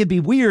fine. Like, it'd be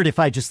weird if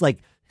I just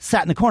like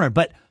sat in the corner.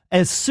 But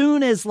as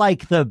soon as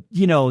like the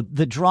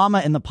drama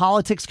and the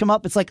politics come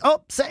up, it's like,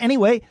 oh, so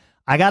anyway,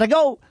 I gotta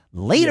go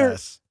later.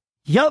 Yes.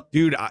 Yep,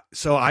 dude.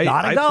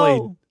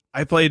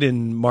 I played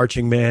in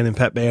marching band and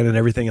pep band and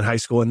everything in high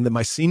school. And then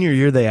my senior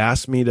year, they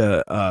asked me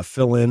to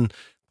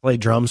play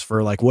drums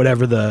for like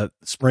whatever the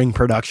spring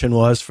production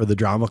was for the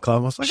drama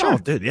club. I was like, sure. oh,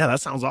 dude, yeah, that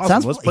sounds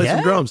awesome. Let's play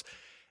some drums.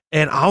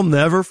 And I'll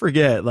never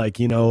forget, like,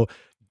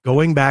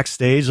 going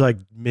backstage like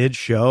mid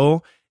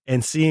show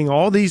and seeing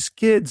all these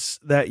kids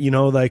that,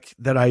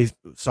 that I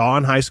saw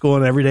in high school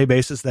on an everyday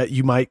basis that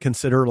you might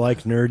consider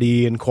like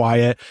nerdy and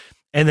quiet.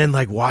 And then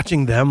like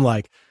watching them,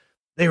 like,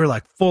 they were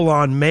like full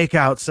on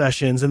makeout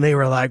sessions, and they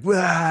were like,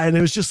 wah, and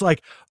it was just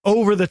like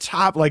over the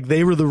top. Like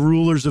they were the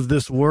rulers of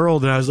this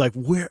world. And I was like,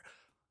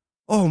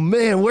 oh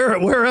man,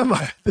 where am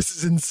I? This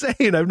is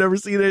insane. I've never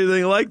seen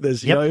anything like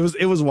this.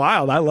 It was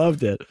wild. I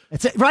loved it.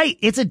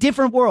 It's a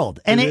different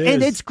world. And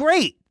it's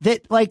great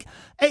that, like,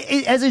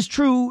 as is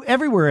true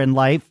everywhere in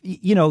life,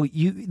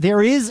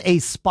 there is a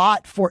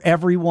spot for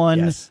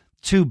everyone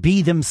to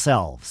be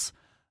themselves.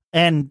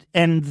 And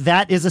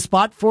that is a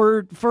spot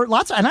for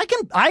lots of, and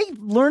I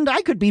learned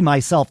I could be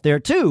myself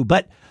there too,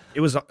 but it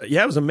was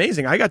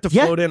amazing. I got to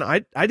float in.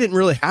 I didn't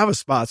really have a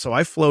spot, so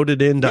I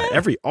floated into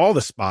all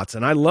the spots,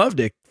 and I loved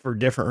it for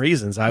different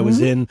reasons. I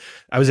was in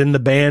the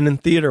band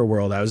and theater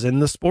world. I was in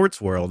the sports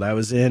world. I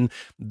was in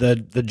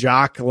the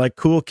jock, like,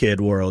 cool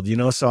kid world,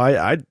 so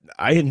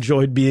I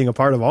enjoyed being a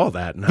part of all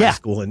that in high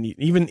school. And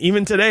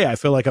even today, I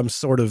feel like I'm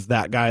sort of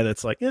that guy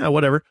that's like, yeah,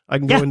 whatever. I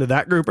can go into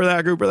that group or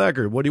that group or that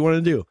group. What do you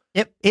want to do?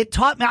 It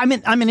taught me.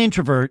 I'm an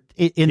introvert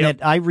in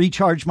that I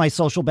recharge my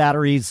social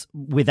batteries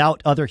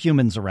without other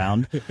humans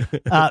around.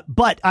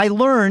 But I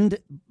learned,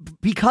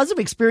 because of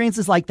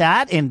experiences like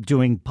that and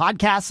doing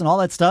podcasts and all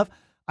that stuff,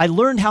 I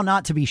learned how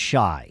not to be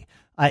shy.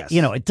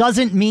 It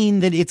doesn't mean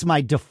that it's my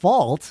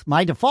default.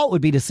 My default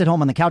would be to sit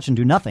home on the couch and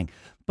do nothing.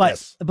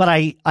 But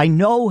I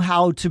know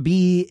how to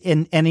be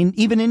and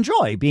even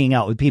enjoy being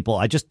out with people.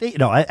 I just,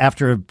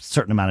 after a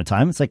certain amount of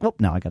time, it's like, well,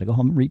 now I got to go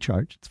home and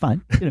recharge. It's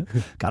fine.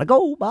 Got to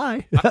go.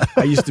 Bye.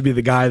 I used to be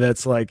the guy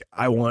that's like,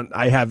 I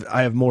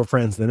have more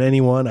friends than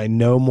anyone. I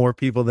know more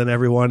people than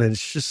everyone. And it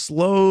just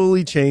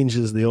slowly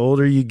changes. The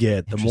older you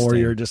get, the more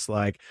you're just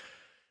like,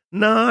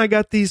 no, I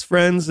got these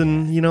friends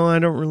and, I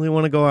don't really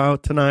want to go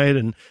out tonight.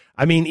 And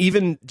I mean,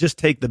 even just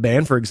take the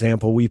band, for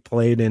example, we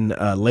played in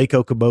Lake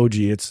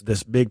Okoboji. It's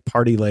this big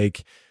party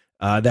lake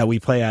that we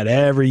play at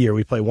every year.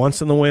 We play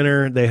once in the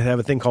winter. They have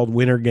a thing called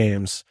Winter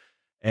Games,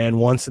 and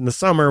once in the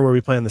summer where we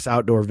play in this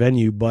outdoor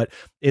venue. But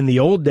in the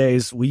old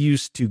days, we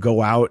used to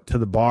go out to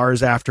the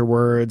bars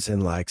afterwards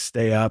and like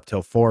stay up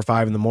till 4 or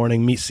 5 in the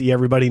morning, see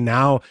everybody.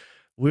 Now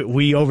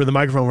we over the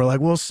microphone, we're like,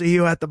 we'll see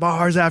you at the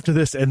bars after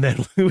this. And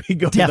then we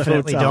go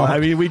Definitely to the hotel. don't. I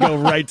mean, we go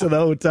right to the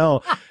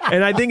hotel.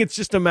 And I think it's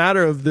just a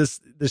matter of this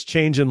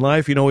change in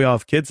life. We all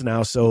have kids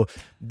now. So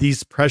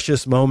these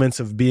precious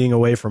moments of being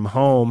away from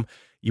home,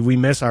 we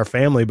miss our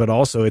family, but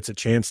also it's a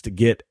chance to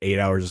get 8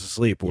 hours of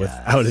sleep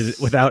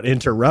without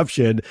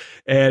interruption.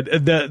 And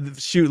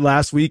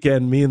last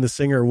weekend, me and the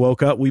singer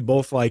woke up. We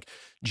both like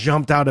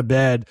jumped out of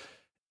bed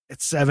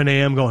at 7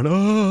 a.m. going,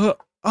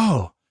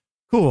 oh,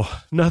 cool.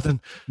 Nothing.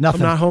 I'm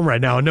not home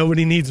right now.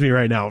 Nobody needs me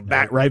right now.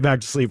 Right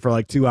back to sleep for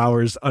like 2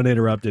 hours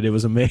uninterrupted. It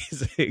was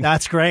amazing.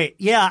 That's great.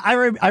 Yeah. I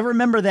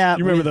remember that.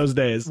 You remember those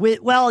days?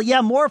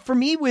 More for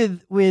me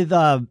with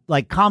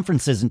like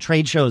conferences and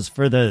trade shows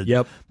for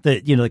the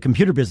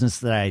computer business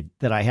that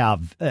I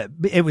have.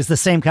 It was the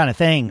same kind of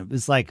thing. It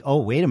was like, oh,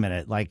 wait a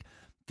minute. Like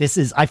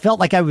I felt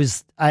like I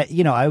was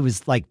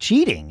like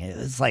cheating. It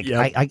was like,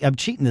 I'm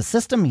cheating the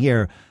system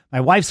here.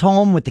 My wife's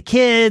home with the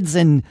kids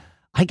and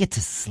I get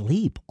to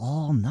sleep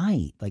all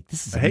night. Like,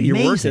 this is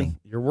amazing.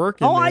 You're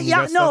working. Oh,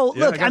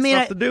 look, I mean,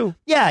 stuff to do.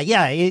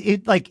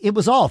 It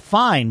was all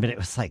fine, but it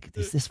was like,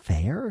 is this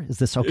fair? Is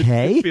this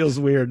okay? It feels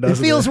weird, doesn't it?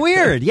 It feels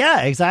weird.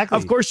 Yeah, exactly.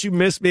 Of course, you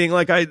miss being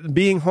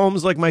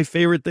home's like my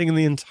favorite thing in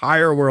the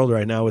entire world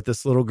right now with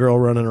this little girl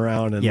running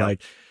around and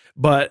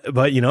but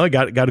I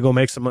got to go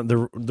make some.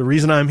 The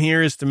reason I'm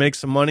here is to make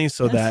some money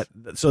so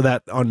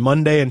that on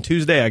Monday and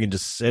Tuesday I can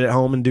just sit at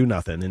home and do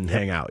nothing and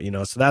hang out.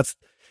 So that's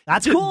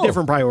cool.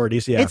 Different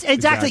priorities. Yeah, it's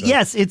exactly.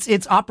 Yes,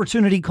 it's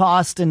opportunity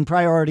cost and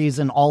priorities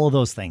and all of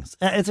those things.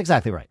 It's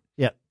exactly right.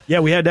 Yeah. Yeah.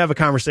 We had to have a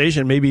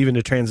conversation, maybe even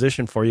to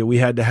transition for you. We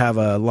had to have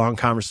a long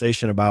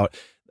conversation about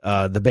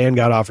the band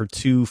got offered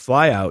 2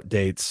 flyout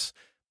dates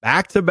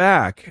back to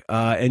back.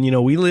 And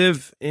we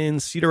live in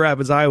Cedar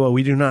Rapids, Iowa.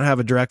 We do not have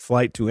a direct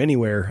flight to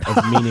anywhere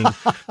of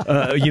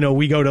meaning,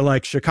 we go to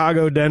like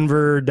Chicago,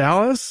 Denver,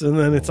 Dallas, and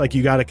then it's like,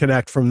 you got to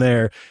connect from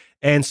there.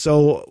 And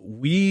so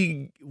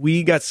we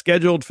got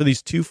scheduled for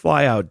these 2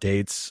 flyout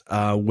dates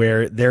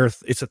where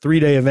it's a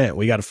 3-day event.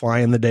 We got to fly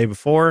in the day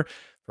before,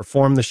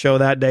 perform the show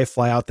that day,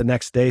 fly out the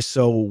next day.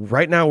 So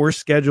right now we're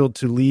scheduled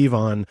to leave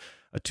on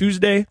a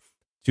Tuesday,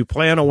 to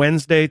play on a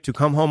Wednesday, to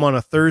come home on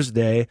a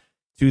Thursday,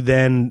 to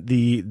then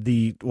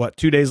the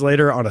 2 days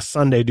later on a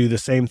Sunday do the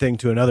same thing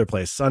to another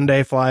place.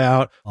 Sunday fly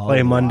out,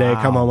 play Monday,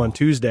 come home on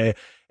Tuesday.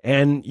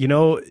 And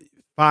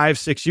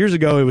 5-6 years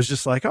ago, it was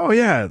just like, oh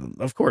yeah,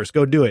 of course,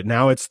 go do it.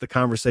 Now it's the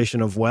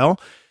conversation of, well,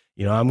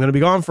 I'm going to be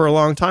gone for a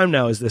long time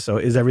now. Is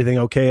everything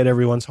okay at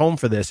everyone's home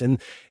for this? And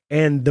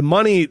the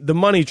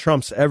money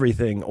trumps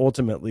everything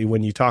ultimately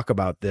when you talk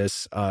about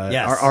this.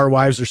 Yes. Our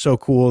wives are so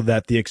cool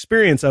that the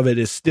experience of it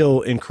is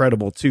still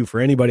incredible too. For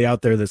anybody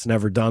out there that's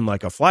never done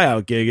like a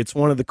flyout gig, it's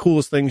one of the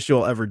coolest things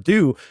you'll ever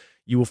do.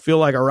 You will feel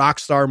like a rock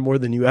star more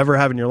than you ever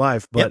have in your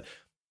life. But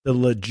the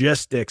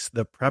logistics,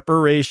 the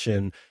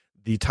preparation,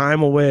 the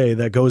time away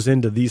that goes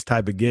into these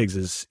type of gigs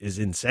is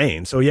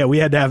insane. So yeah, we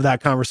had to have that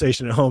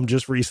conversation at home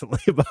just recently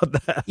about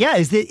that. Yeah.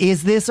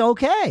 Is this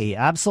okay?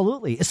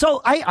 Absolutely.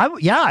 So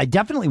I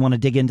definitely want to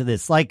dig into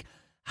this. Like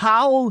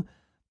how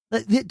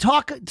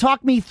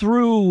talk me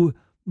through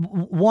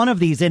one of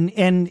these.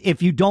 And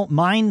if you don't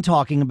mind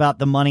talking about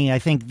the money, I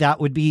think that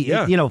would be,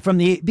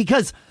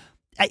 because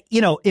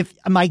if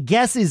my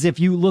guess is if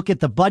you look at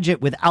the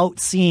budget without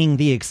seeing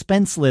the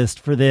expense list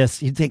for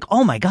this, you'd think,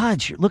 oh my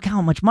God, look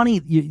how much money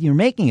you're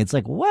making. It's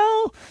like,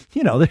 well,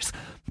 there's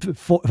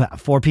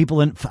four people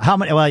in how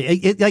many?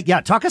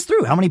 Well, talk us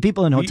through how many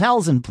people in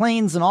hotels and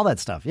planes and all that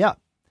stuff. Yeah.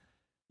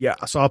 Yeah.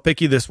 So I'll pick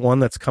you this one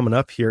that's coming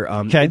up here.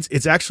 Okay.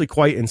 It's actually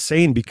quite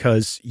insane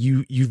because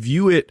you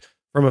view it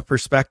from a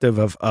perspective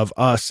of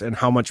us and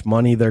how much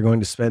money they're going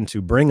to spend to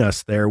bring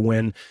us there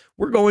when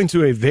we're going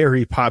to a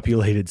very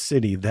populated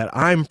city that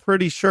I'm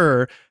pretty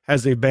sure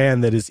has a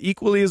band that is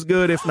equally as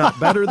good, if not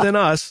better than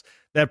us,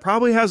 that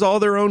probably has all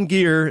their own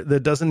gear,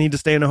 that doesn't need to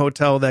stay in a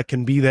hotel, that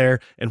can be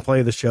there and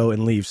play the show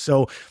and leave.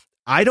 So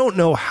I don't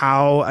know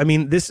how,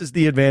 this is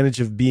the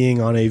advantage of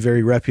being on a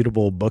very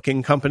reputable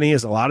booking company,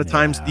 is a lot of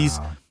times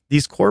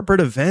these corporate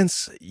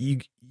events,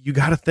 you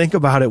got to think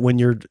about it when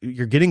you're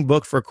getting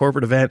booked for a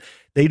corporate event.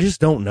 They just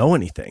don't know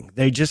anything.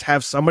 They just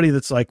have somebody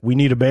that's like, we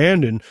need a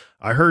band, and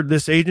I heard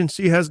this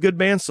agency has good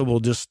bands, so we'll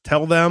just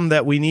tell them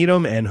that we need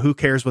them, and who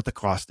cares what the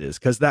cost is,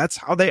 because that's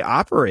how they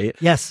operate.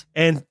 Yes.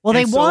 And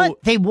they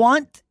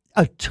want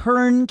a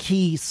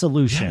turnkey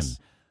solution. Yes.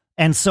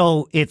 And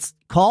so it's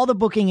call the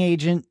booking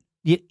agent,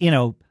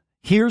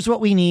 here's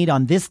what we need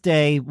on this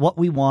day, what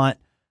we want,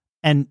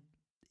 and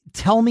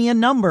tell me a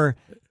number.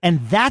 And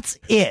that's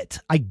it.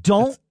 I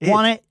don't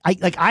want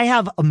it. I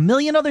have a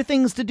million other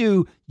things to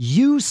do.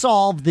 You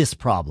solve this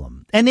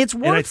problem. And it's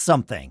worth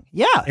something.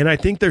 Yeah. And I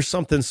think there's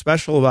something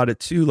special about it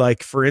too.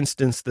 Like, for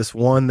instance, this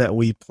one that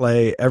we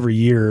play every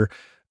year,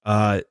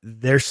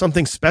 there's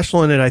something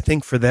special in it, I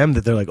think, for them,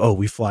 that they're like, oh,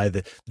 we fly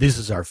this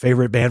is our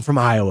favorite band from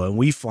Iowa, and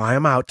we fly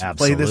them out to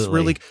play this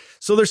really.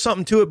 So there's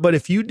something to it. But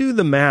if you do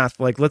the math,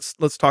 like let's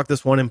talk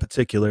this one in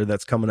particular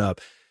that's coming up.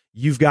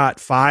 You've got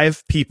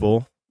 5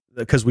 people,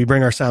 because we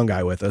bring our sound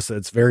guy with us.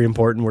 It's very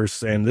important. We're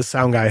saying this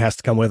sound guy has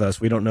to come with us.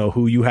 We don't know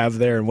who you have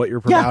there and what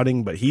you're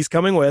promoting, but he's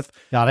coming with.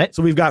 Got it.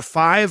 So we've got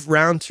 5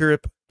 round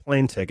trip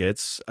plane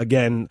tickets.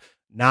 Again,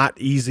 not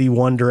easy,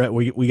 one direct.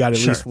 We got at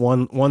least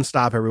one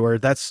stop everywhere.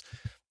 That's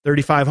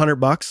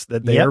 $3,500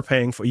 that they are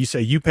paying for. You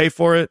say you pay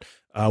for it.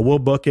 We'll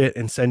book it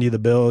and send you the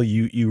bill.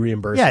 You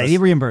reimburse. Yeah, us. you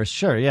reimburse.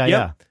 Sure. Yeah.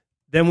 Yeah.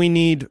 Then we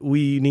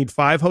need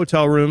 5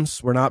 hotel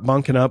rooms. We're not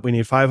bunking up. We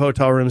need 5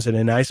 hotel rooms in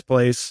a nice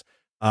place.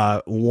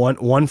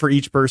 One for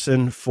each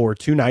person for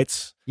 2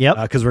 nights. Yep.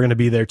 Because we're going to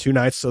be there 2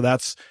 nights. So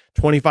that's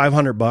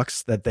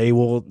 $2,500 that they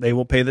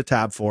will pay the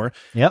tab for.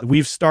 Yep.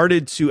 We've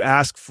started to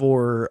ask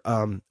for,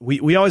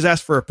 we always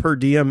ask for a per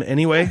diem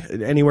anyway,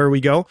 anywhere we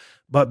go.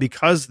 But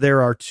because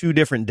there are 2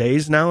 different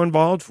days now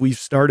involved, we've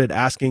started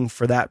asking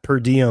for that per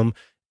diem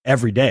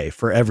every day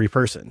for every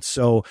person.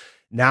 So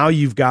now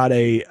you've got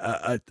a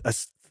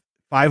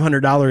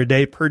 $500 a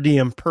day per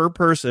diem per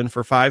person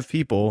for 5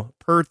 people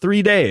per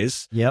 3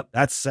 days. Yep.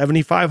 That's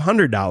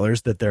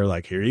 $7,500 that they're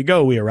like, here you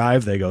go. We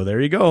arrive. They go,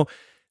 there you go.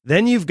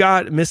 Then you've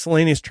got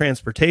miscellaneous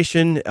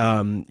transportation.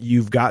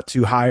 You've got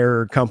to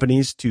hire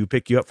companies to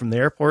pick you up from the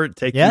airport,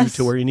 take you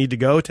to where you need to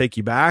go, take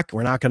you back.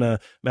 We're not going to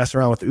mess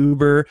around with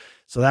Uber.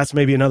 So that's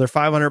maybe another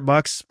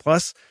 $500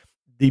 plus.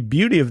 The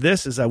beauty of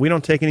this is that we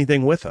don't take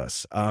anything with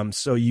us.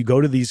 So you go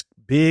to these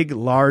big,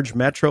 large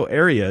metro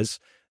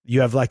areas.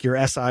 You have like your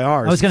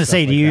SIRs. I was going to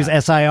say, do you use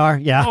SIR?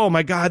 Yeah. Oh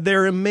my God,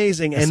 they're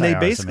amazing. And they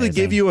basically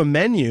give you a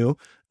menu.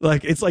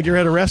 Like, it's like you're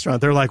at a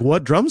restaurant. They're like,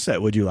 what drum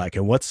set would you like?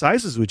 And what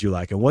sizes would you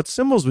like? And what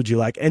cymbals would you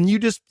like? And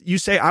you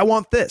say, I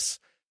want this.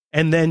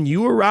 And then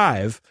you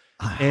arrive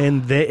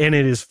and it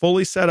is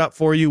fully set up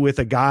for you with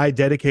a guy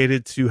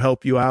dedicated to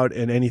help you out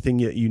in anything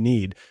that you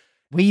need.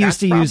 We used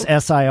to use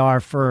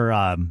SIR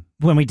for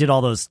when we did all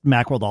those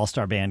Macworld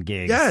All-Star Band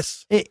gigs.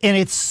 Yes. And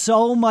it's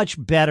so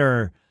much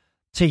better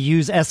to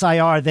use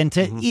SIR than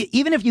to,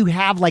 even if you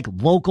have like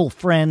local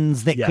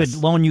friends that could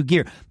loan you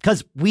gear,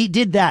 because we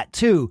did that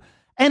too.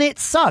 And it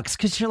sucks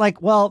because you're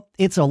like, well,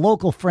 it's a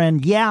local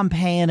friend. Yeah, I'm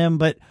paying him,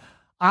 but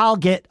I'll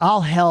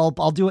help.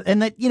 I'll do it.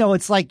 And that,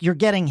 it's like you're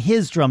getting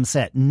his drum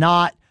set,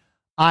 not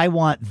I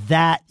want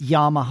that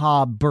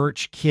Yamaha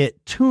Birch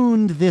kit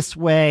tuned this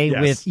way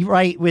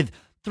with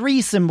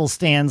 3 cymbal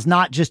stands,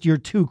 not just your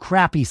 2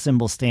 crappy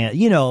cymbal stands,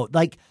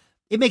 like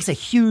it makes a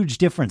huge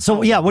difference. So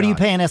what are you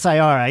paying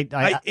SIR? I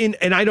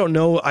don't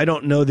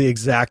know the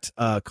exact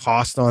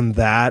cost on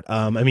that.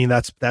 I mean,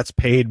 that's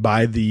paid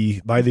by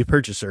the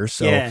purchaser.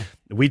 So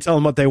we tell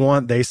them what they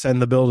want. They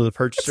send the bill to the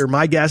purchaser.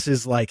 My guess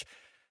is like,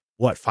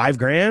 what,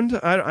 $5,000?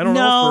 I don't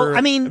know.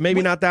 I mean,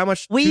 maybe not that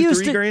much.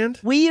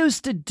 $2,000-$3,000. We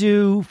used to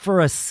do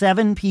for a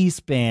 7-piece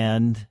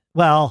band.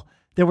 Well,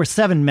 there were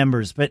 7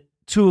 members, but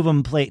 2 of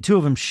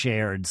them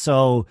shared.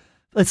 So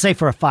let's say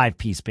for a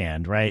 5-piece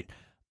band, right?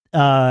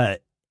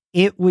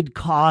 It would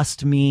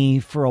cost me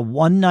for a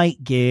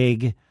 1-night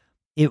gig.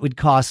 It would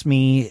cost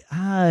me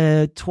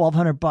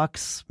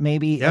 $1,200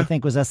 maybe. I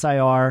think was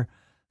SIR.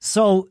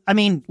 So I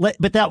mean,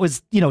 but that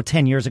was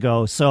 10 years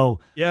ago. So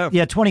yeah,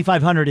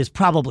 $2,500 is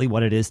probably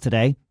what it is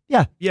today.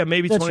 Yeah,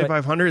 maybe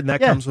 $2,500, and that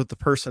comes with the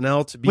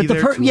personnel to be with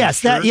there. The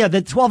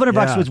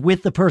 $1,200 was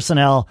with the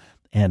personnel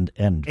and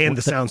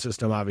the sound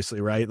system,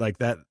 obviously, right? Like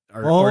that.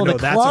 The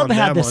club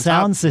had the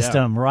sound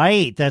system,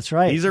 right? That's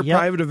right. These are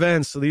private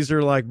events, so these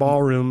are like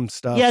ballroom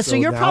stuff. Yeah, so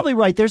you're probably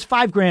right. There's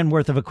 $5,000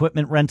 worth of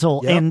equipment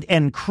rental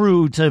and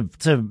crew to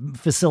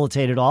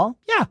facilitate it all.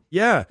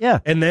 Yeah.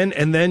 And then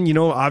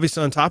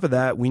obviously on top of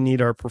that, we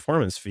need our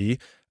performance fee.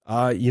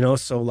 So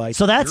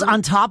that's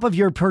on top of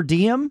your per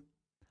diem.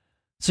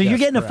 So you're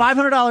getting a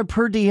 $500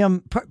 per diem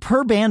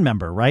per band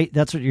member, right?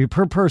 That's what you're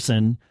per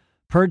person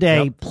per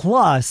day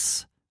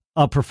plus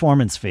a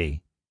performance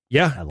fee.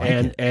 Yeah, I like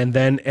it. And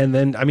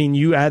then I mean,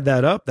 you add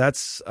that up.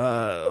 That's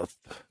I'll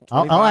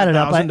add it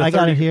up. I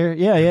got it here.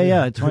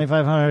 Yeah.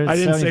 2,500. I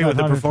didn't say what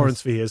the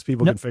performance fee is.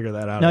 People can figure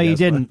that out. No, you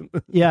didn't.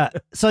 Yeah.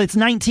 So it's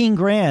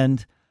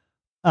 $19,000.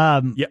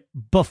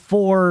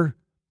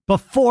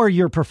 Before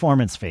your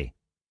performance fee.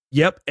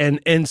 Yep.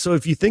 And so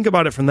if you think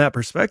about it from that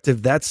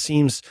perspective, that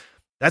seems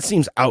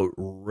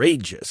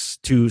outrageous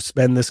to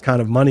spend this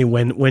kind of money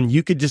when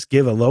you could just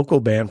give a local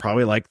band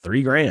probably like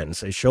 $3,000.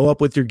 Say show up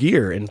with your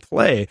gear and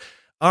play.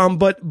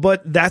 But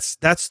that's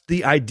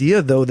the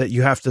idea though that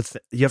you have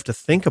to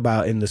think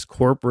about in this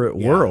corporate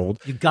world.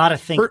 You got to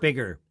think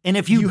bigger. And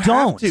if you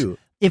don't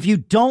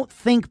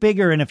think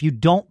bigger and if you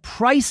don't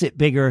price it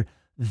bigger,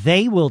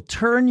 they will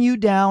turn you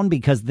down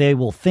because they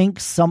will think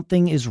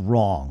something is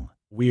wrong.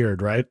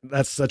 Weird, right?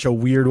 That's such a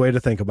weird way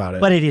to think about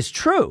it. But it is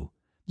true.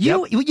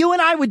 You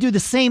and I would do the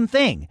same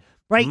thing.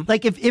 right?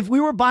 Like if we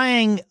were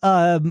buying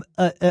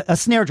a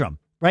snare drum,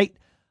 right?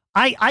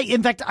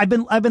 In fact, I've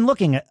been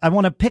looking at, I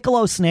want a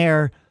piccolo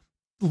snare,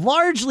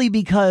 largely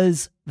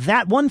because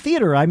that one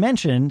theater I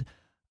mentioned,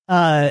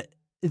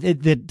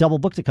 that double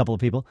booked a couple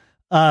of people,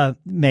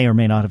 may or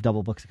may not have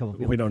double booked a couple of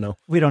people. We don't know.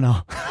 We don't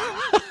know.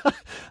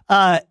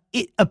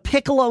 A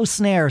piccolo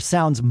snare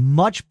sounds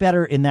much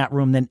better in that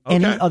room than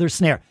any other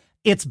snare.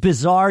 It's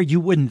bizarre. You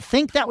wouldn't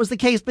think that was the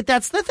case, but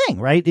that's the thing,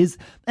 right?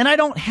 And I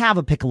don't have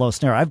a piccolo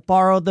snare. I've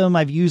borrowed them.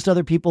 I've used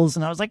other people's,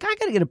 and I was like, I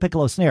got to get a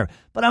piccolo snare,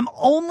 but I'm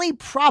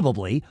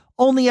probably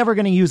only ever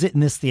going to use it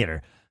in this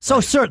theater. So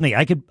certainly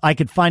I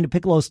could find a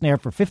piccolo snare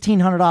for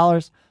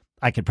 $1,500.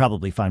 I could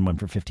probably find one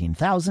for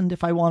 $15,000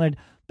 if I wanted,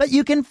 but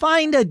you can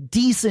find a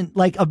decent,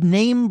 like a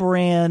name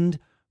brand,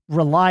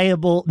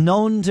 reliable,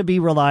 known to be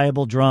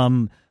reliable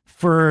drum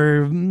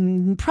for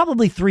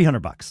probably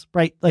 $300,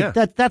 right? Like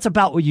that's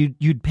about what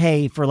you'd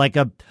pay for like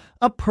a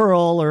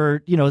Pearl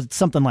or,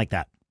 something like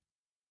that.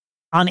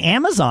 On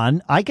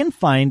Amazon, I can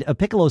find a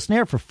piccolo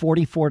snare for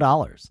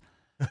 $44.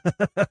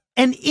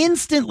 And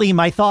instantly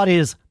my thought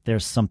is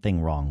there's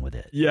something wrong with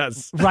it.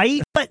 Yes.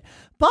 Right? But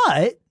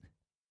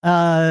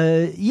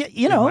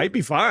it might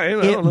be fine.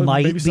 I don't know.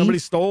 Maybe somebody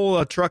stole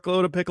a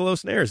truckload of piccolo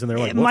snares and they're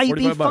like, what,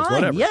 45 bucks,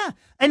 whatever. Yeah.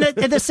 And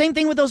the same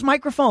thing with those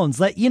microphones.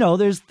 That,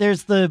 there's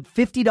the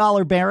 $50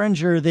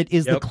 Behringer that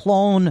is the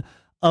clone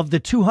of the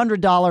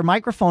 $200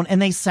 microphone,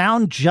 and they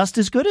sound just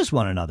as good as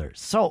one another.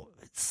 So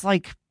it's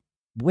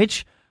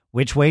which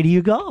way do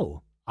you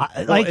go?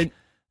 But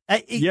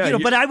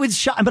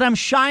I'm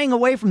shying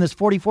away from this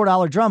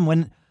 $44 drum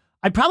when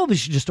I probably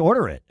should just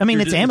order it. I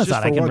mean, it's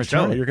Amazon. I can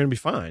return it. You're going to be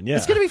fine. Yeah.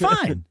 It's going to be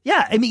fine.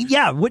 Yeah. I mean,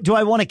 yeah. Do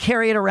I want to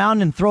carry it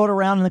around and throw it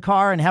around in the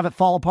car and have it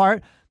fall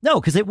apart? No,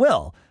 because it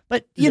will.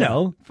 But,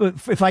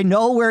 if I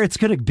know where it's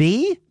going to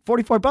be,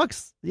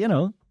 $44,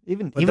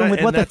 even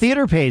with what the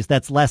theater pays,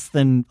 that's less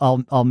than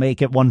I'll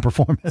make at one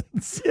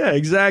performance. Yeah,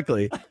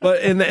 exactly.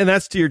 But and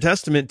that's to your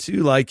testament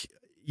too. Like,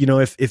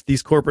 if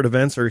these corporate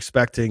events are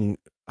expecting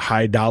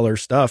high dollar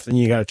stuff, then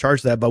you got to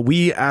charge that. But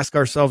we ask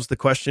ourselves the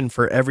question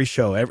for every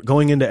show,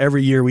 going into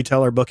every year. We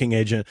tell our booking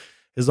agent,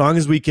 as long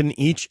as we can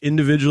each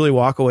individually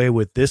walk away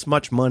with this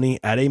much money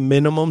at a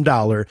minimum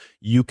dollar,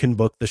 you can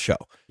book the show.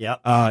 Yeah.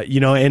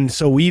 And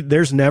so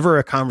there's never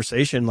a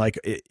conversation like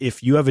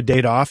if you have a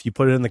date off, you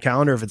put it in the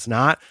calendar. If it's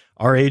not,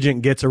 our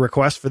agent gets a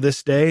request for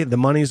this day, the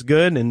money's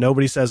good, and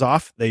nobody says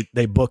off,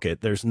 they book it.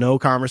 There's no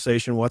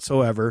conversation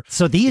whatsoever.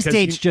 So these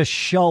dates just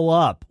show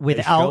up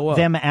without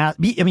them.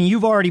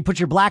 You've already put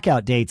your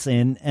blackout dates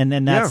in, and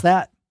then that's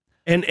that.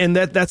 And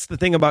that's the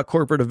thing about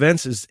corporate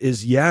events is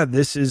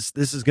this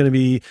is going to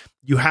be,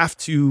 you have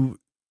to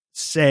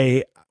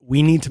say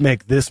we need to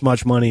make this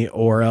much money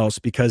or else,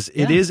 because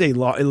it is a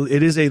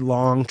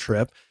long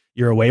trip.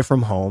 You're away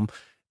from home.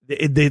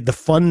 The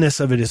funness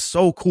of it is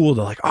so cool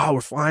to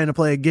we're flying to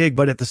play a gig,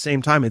 but at the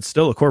same time, it's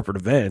still a corporate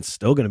event. It's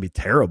still going to be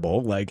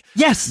terrible.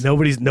 Yes,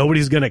 nobody's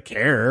going to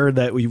care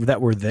that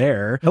we're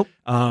there. Nope.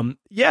 And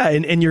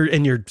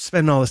you're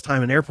spending all this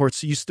time in airports.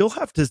 So you still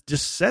have to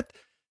just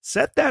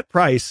set that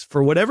price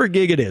for whatever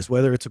gig it is,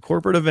 whether it's a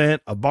corporate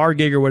event, a bar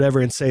gig, or whatever,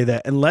 and say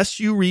that unless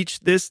you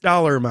reach this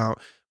dollar amount,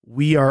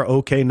 we are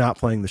okay not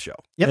playing the show.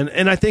 Yep.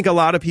 And I think a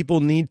lot of people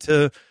need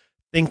to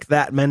think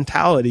that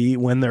mentality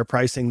when they're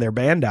pricing their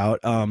band out.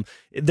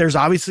 There's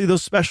obviously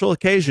those special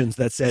occasions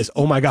that says,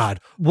 oh my God,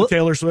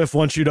 Taylor Swift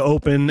wants you to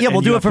open. Yeah,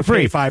 we'll do it for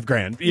free.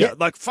 $5,000. Yeah.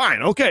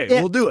 Fine. Okay. Yeah.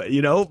 We'll do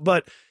it,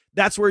 but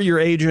that's where your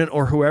agent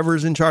or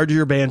whoever's in charge of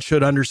your band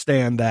should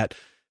understand that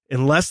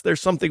unless there's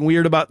something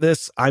weird about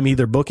this, I'm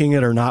either booking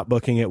it or not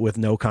booking it with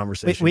no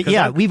conversation.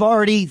 We've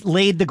already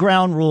laid the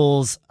ground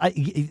rules.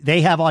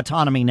 They have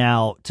autonomy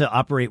now to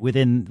operate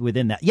within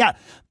that. Yeah,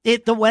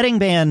 the wedding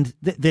band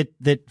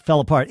that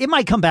fell apart. It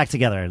might come back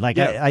together. but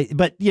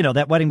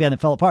that wedding band that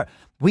fell apart,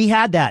 we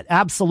had that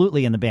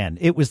absolutely in the band.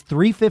 It was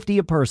 $350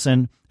 a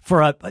person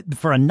for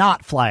a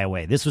not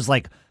flyaway. This was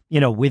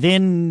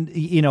within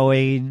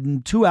a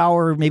 2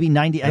 hour, maybe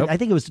 90. Yep. I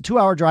think it was a 2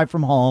 hour drive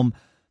from home.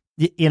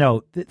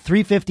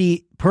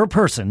 $350 per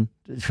person.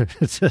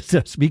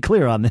 To be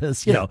clear on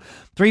this,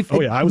 $350.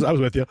 Oh yeah, I was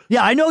with you.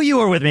 Yeah, I know you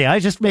were with me. I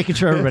was just making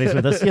sure everybody's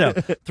with us.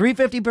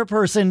 $350 per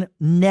person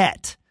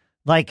net.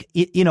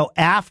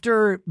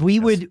 After we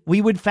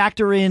would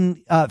factor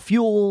in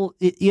fuel,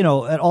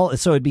 at all.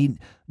 So it'd be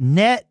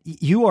net.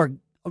 You are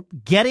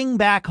getting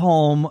back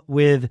home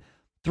with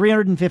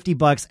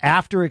 $350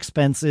 after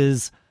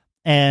expenses,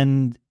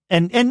 and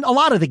a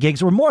lot of the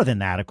gigs were more than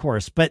that, of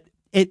course, but.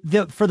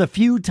 For the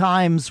few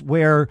times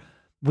where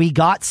we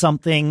got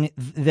something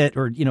that,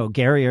 or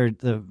Gary or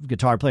the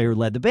guitar player who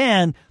led the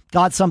band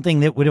got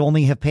something that would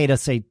only have paid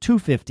us say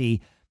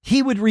 $250,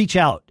 he would reach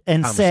out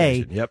and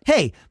say,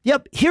 "Hey,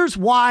 here's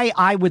why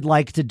I would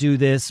like to do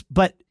this,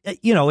 but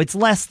it's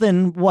less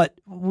than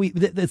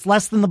it's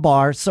less than the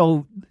bar,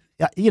 so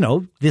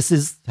this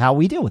is how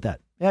we deal with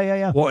that."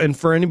 Yeah. Well, and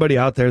for anybody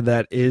out there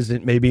that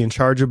isn't maybe in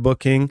charge of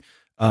booking.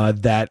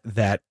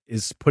 That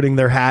is putting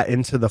their hat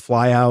into the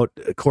fly out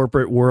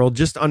corporate world,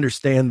 just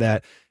understand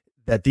that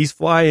these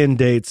fly in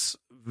dates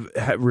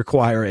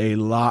require a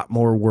lot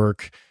more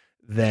work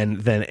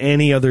than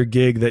any other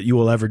gig that you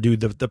will ever do.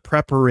 The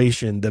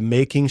preparation, the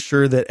making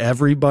sure that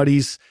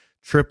everybody's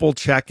triple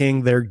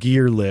checking their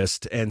gear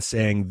list and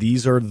saying,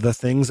 these are the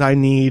things I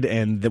need.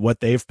 And what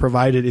they've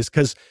provided is,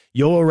 because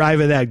you'll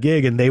arrive at that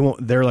gig and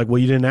they're like, well,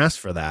 you didn't ask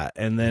for that.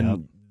 And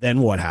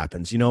then what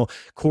happens?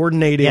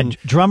 Coordinating. Yeah,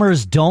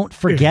 drummers, don't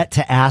forget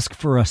to ask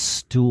for a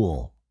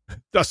stool.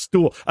 A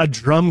stool, a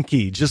drum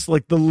key, just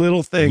like the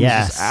little things.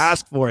 Yes. Just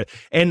ask for it.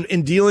 And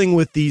in dealing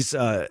with these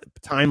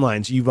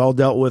timelines, you've all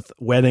dealt with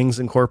weddings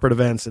and corporate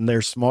events and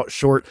their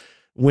short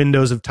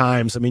windows of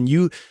times. I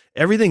mean,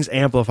 everything's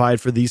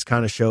amplified for these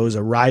kind of shows,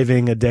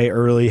 arriving a day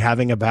early,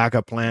 having a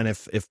backup plan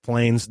if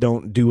planes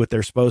don't do what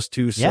they're supposed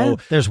to. So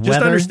there's just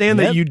weather. Understand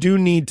that you do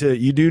need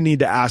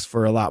to ask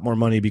for a lot more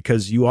money,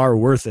 because you are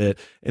worth it.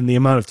 And the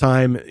amount of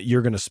time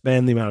you're going to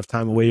spend, the amount of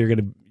time away you're going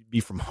to be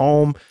from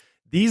home,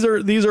 these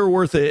are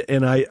worth it.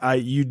 And it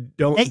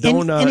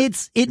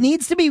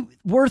needs to be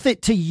worth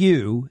it to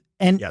you.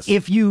 And yes.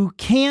 If you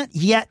can't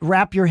yet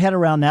wrap your head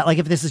around that, like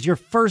if this is your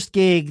first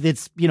gig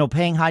that's,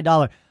 paying high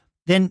dollar,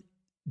 then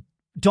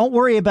don't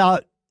worry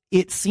about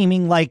it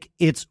seeming like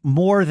it's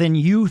more than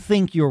you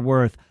think you're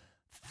worth.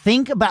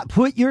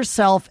 Put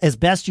yourself as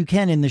best you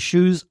can in the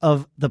shoes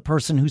of the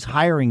person who's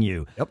hiring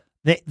you.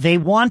 Yep. They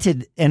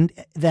wanted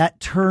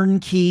that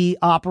turnkey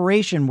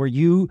operation where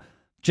you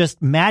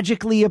just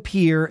magically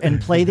appear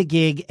and play the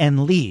gig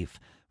and leave,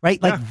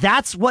 right? Like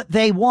that's what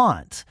they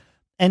want.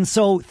 And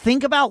so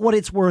think about what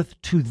it's worth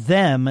to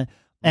them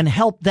and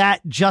help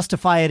that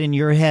justify it in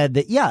your head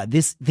that,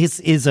 this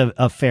is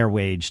a fair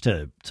wage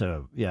to.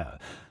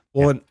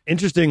 Well, and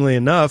interestingly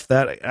enough,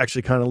 that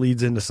actually kind of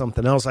leads into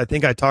something else. I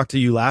think I talked to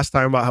you last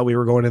time about how we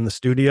were going in the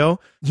studio.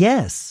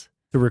 Yes.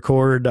 To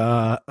record.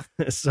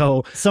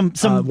 Some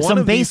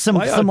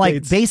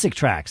basic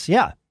tracks.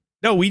 Yeah.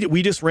 No,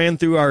 we just ran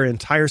through our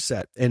entire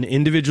set and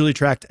individually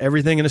tracked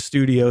everything in a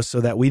studio so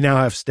that we now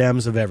have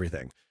stems of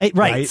everything.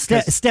 Right.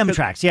 Stem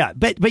tracks. Yeah.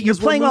 But you're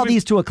playing all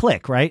these to a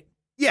click, right?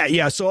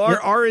 Yeah. So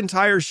our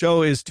entire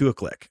show is to a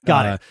click.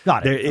 Got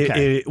it.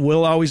 It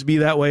will always be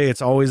that way.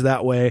 It's always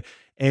that way.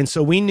 And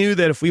so we knew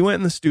that if we went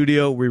in the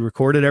studio, we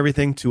recorded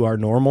everything to our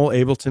normal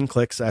Ableton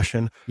click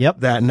session. Yep.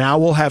 That now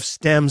we'll have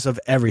stems of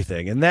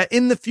everything. And that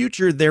in the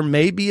future, there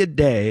may be a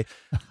day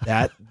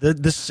that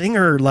the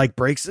singer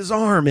breaks his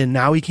arm and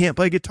now he can't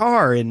play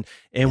guitar and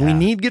we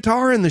need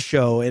guitar in the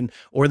show.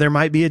 Or there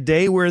might be a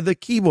day where the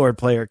keyboard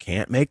player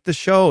can't make the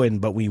show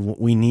but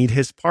we need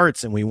his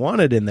parts and we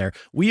want it in there.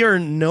 We are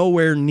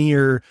nowhere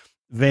near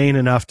vain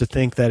enough to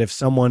think that if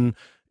someone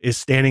is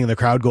standing in the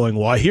crowd going,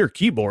 well, I hear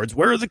keyboards,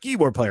 where are the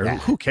keyboard players? Yeah.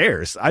 Who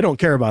cares? I don't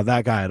care about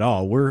that guy at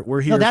all. We're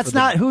here. No, that's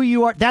not who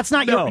you are. That's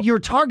not your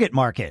target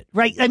market,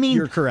 right? I mean,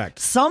 you're correct.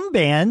 Some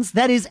bands,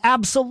 that is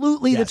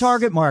absolutely the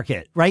target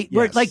market, right?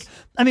 Yes.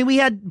 We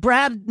had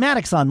Brad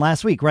Maddox on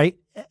last week, right?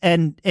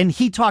 And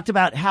he talked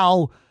about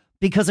how,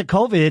 because of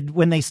COVID,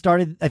 when they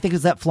started, I think it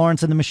was that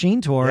Florence and the Machine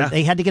tour,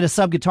 they had to get a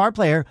sub guitar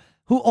player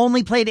who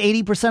only played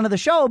 80% of the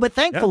show, but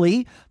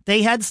thankfully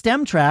they had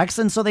stem tracks,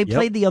 and so they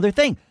played the other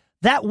thing.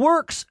 That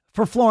works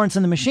for Florence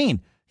and the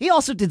Machine. He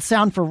also did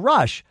sound for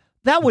Rush.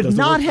 That would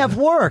not have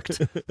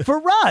worked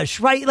for Rush,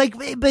 right?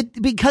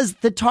 But because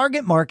the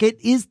target market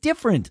is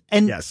different,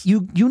 and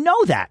you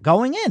know that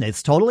going in,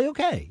 it's totally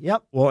okay.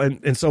 Yep. Well,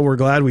 and so we're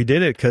glad we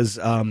did it, because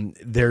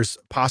there's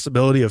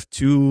possibility of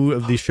two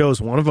of these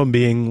shows, one of them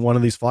being one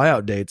of these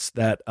flyout dates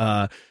that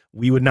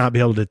we would not be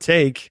able to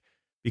take,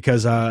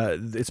 because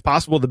it's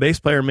possible the bass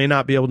player may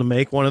not be able to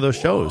make one of those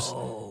shows.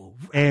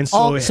 And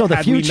so the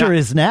future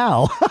is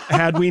now.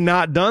 Had we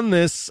not done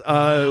this,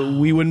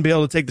 we wouldn't be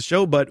able to take the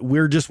show, but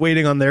we're just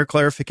waiting on their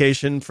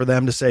clarification for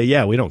them to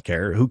say, we don't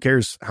care. Who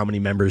cares how many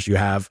members you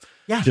have?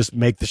 Yeah. Just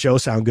make the show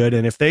sound good.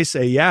 And if they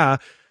say,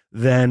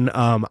 then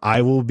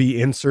I will be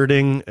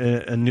inserting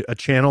a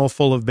channel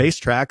full of bass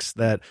tracks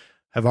that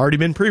have already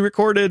been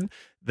pre-recorded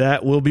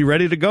that will be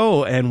ready to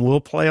go, and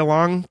we'll play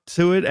along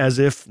to it as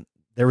if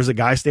there was a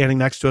guy standing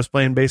next to us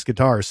playing bass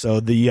guitar. So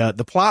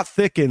the plot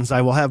thickens.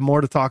 I will have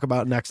more to talk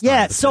about next time.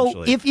 Yeah.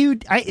 So if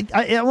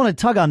I want to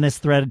tug on this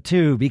thread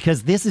too,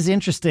 because this is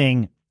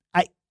interesting.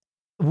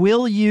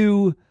 Will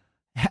you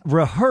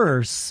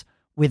rehearse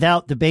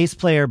without the bass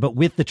player, but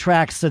with the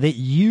tracks, so that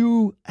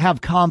you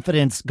have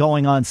confidence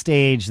going on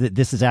stage that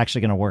this is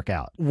actually going to work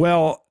out?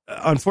 Well,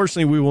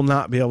 unfortunately, we will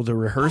not be able to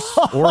rehearse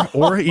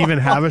or even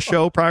have a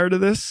show prior to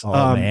this.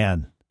 Oh,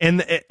 man.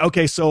 And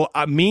okay, so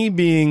me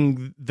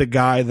being the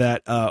guy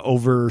that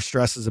over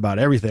stresses about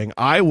everything,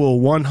 I will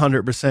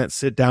 100%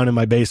 sit down in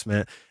my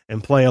basement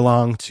and play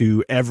along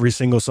to every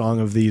single song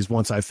of these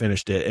once I've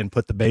finished it, and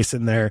put the bass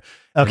in there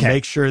and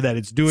make sure that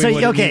it's doing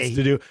what it needs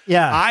to do.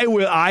 Yeah,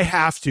 I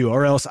have to,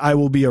 or else I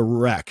will be a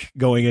wreck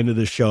going into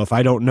the show if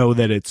I don't know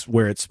that it's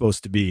where it's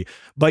supposed to be.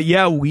 But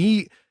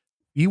we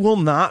will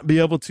not be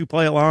able to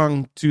play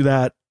along to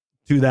that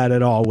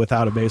at all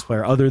without a bass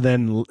player, other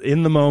than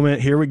in the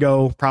moment, here we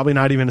go, probably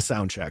not even a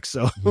sound check.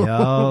 So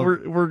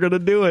we're gonna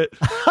do it.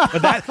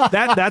 But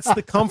that's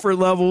the comfort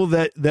level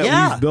that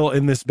we've built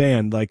in this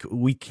band.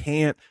 We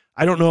can't,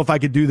 I don't know if I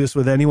could do this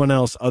with anyone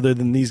else other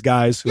than these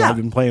guys who I've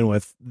been playing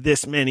with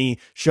this many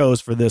shows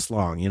for this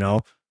long, you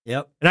know?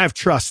 Yep. And I have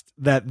trust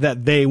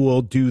that they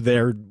will do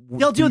their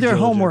they'll do their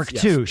homework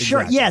too. Exactly.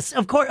 Sure. Yes,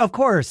 of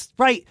course.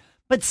 Right.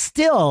 But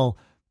still,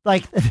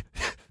 like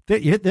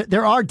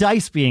there are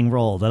dice being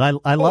rolled, and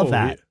I love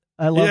that.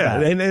 I love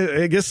that. And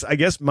I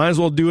guess might as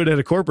well do it at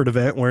a corporate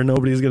event where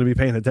nobody's going to be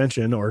paying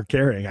attention or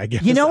caring, I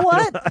guess. You know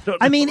what? I don't know.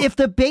 I mean, if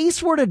the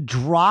bass were to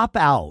drop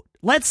out,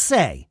 let's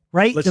say,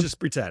 right? Let's just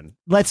pretend.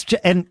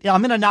 And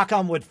I'm going to knock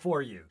on wood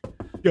for you.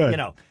 Good. You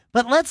know,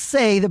 but let's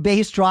say the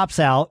bass drops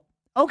out.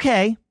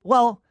 Okay,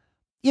 well,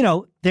 you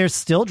know, there's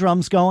still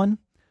drums going.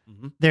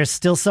 Mm-hmm. There's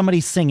still somebody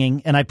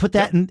singing, and I put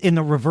that in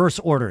the reverse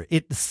order.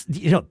 It's,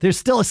 you know, there's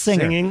still a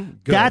singer. Singing,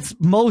 good. That's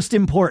most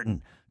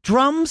important.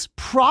 Drums,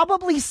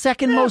 probably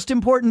second most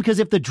important, because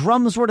if the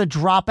drums were to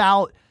drop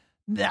out,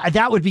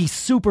 that would be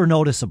super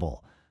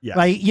noticeable. Yes.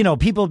 Right? You know,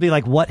 people would be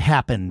like, what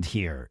happened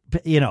here?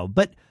 You know,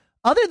 but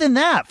other than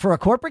that, for a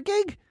corporate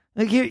gig,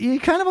 like you're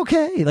kind of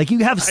okay. Like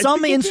you have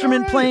some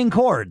instrument playing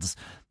chords,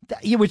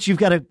 which you've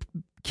got a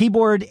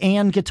keyboard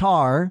and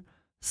guitar.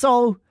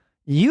 So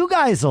you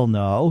guys will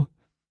know.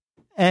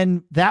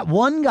 And that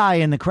one guy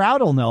in the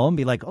crowd will know and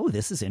be like, oh,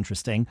 this is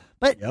interesting.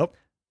 But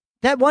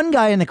that one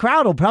guy in the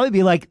crowd will probably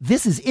be like,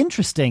 this is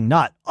interesting,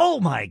 not, oh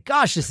my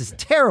gosh, this is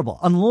terrible.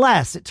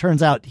 Unless it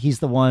turns out he's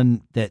the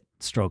one that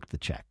stroked the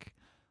check.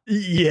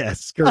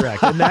 Yes,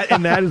 correct. And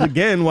that is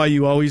again why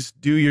you always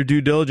do your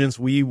due diligence.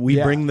 We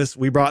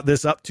brought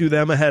this up to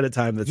them ahead of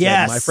time that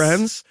said, my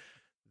friends,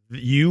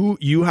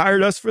 you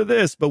hired us for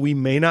this, but we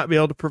may not be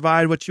able to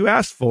provide what you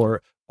asked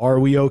for. Are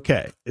we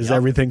okay? Is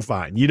everything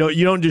fine? You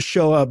don't just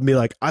show up and be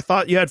like, I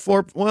thought you had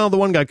 4. Well, the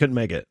one guy couldn't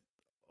make it.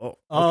 Oh, okay.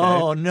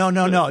 Oh,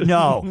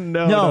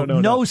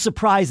 no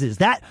surprises.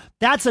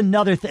 That's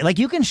another thing. Like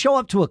you can show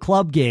up to a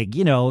club gig,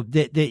 you know,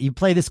 that you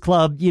play this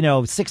club, you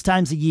know, 6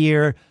 times a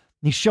year.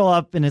 You show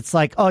up and it's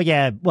like, oh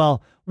yeah,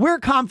 well, we're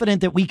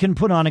confident that we can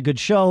put on a good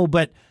show,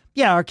 but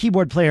yeah, our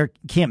keyboard player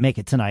can't make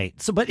it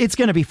tonight. So, but it's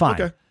going to be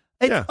fine.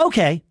 Okay.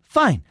 Okay,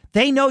 fine.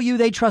 They know you.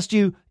 They trust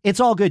you. It's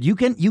all good. You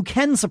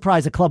can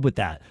surprise a club with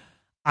that.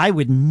 I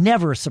would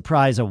never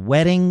surprise a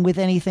wedding with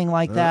anything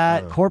like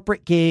that.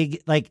 Corporate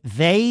gig, like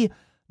they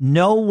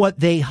know what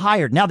they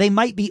hired. Now they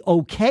might be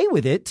okay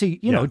with it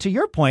to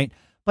your point,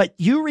 but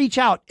you reach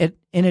out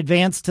in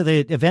advance to the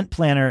event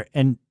planner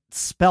and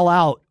spell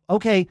out,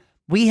 okay,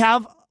 we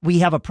have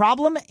a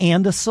problem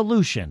and a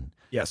solution.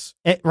 Yes.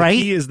 Right.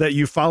 The key is that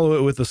you follow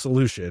it with a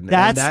solution.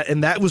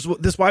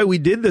 That's why we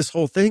did this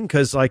whole thing.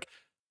 Cause like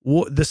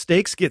the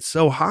stakes get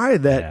so high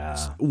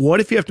that what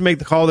if you have to make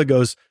the call that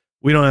goes,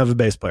 we don't have a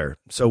bass player,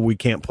 so we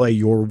can't play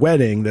your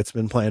wedding that's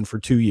been planned for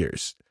 2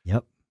 years.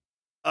 Yep.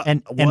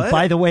 And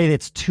by the way,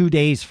 it's 2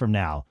 days from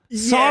now.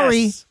 Yes.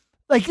 Sorry.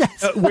 Like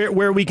that's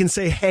where we can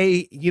say,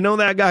 hey, you know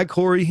that guy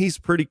Corey, he's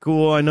pretty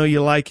cool. I know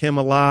you like him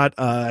a lot.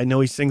 I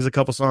know he sings a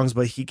couple songs,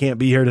 but he can't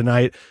be here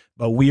tonight.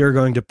 But we are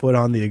going to put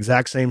on the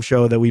exact same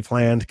show that we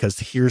planned because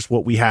here's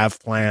what we have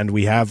planned.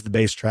 We have the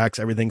bass tracks.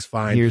 Everything's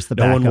fine. Here's the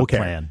no one will backup care.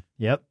 plan.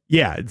 Yep.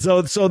 Yeah.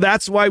 So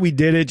that's why we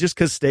did it, just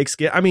because stakes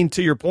get. I mean,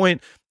 to your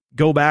point,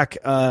 go back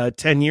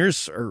 10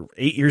 years or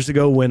 8 years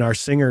ago when our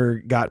singer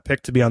got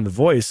picked to be on The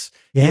Voice.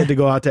 He had to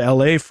go out to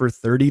LA for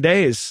 30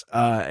 days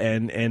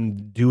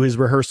and do his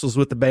rehearsals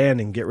with the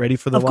band and get ready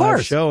for the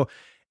live show.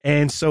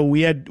 And so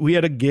we had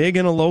a gig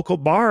in a local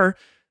bar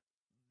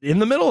in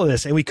the middle of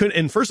this, and we couldn't.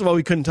 And first of all,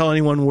 we couldn't tell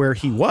anyone where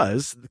he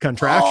was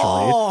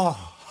contractually.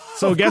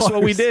 So guess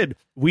what we did?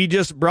 We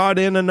just brought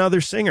in another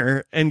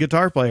singer and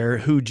guitar player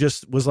who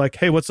just was like,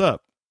 "Hey, what's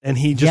up?" And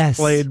he just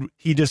played.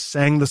 He just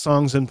sang the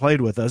songs and played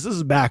with us. This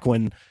is back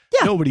when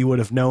nobody would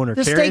have known or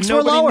cared. The stakes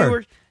were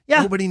lower.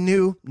 Nobody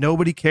knew.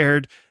 Nobody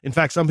cared. In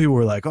fact, some people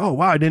were like, "Oh,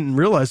 wow, I didn't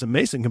realize that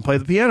Mason can play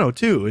the piano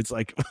too." It's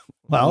like,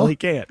 well, he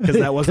can't because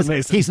that wasn't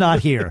Mason. He's not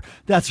here.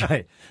 That's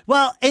right.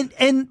 Well,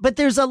 but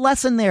there's a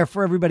lesson there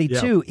for everybody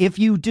too. If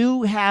you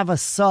do have a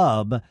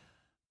sub,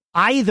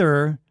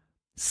 either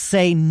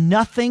say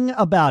nothing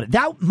about it.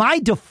 That my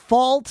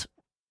default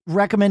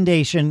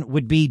recommendation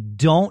would be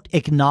don't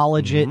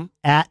acknowledge it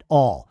at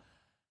all.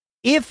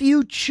 If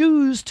you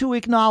choose to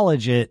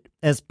acknowledge it,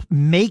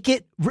 make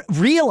it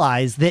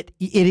realize that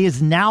it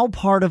is now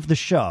part of the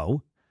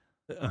show,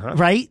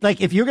 right?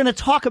 Like if you're going to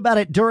talk about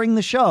it during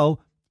the show,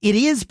 it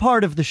is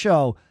part of the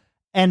show,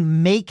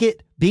 and make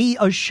it be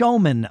a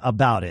showman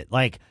about it.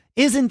 Like,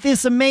 isn't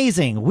this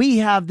amazing? We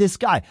have this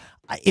guy.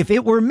 If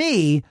it were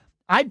me,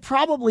 I'd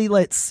probably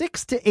let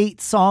 6 to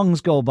 8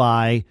 songs go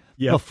by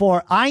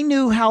before I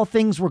knew how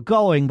things were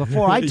going,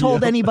 before I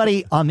told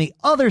anybody on the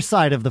other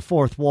side of the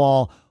fourth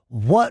wall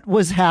what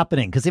was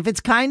happening. Because if it's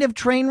kind of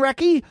train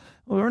wrecky,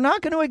 we're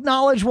not going to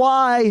acknowledge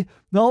why.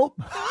 Nope.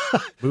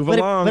 Move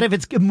along. But if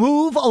it's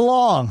move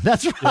along,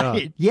 that's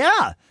right.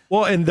 Yeah.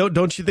 Well, and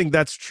don't you think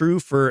that's true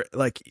for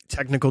like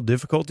technical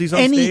difficulties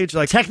on stage?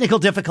 Like technical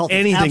difficulties,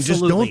 anything.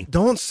 absolutely. Just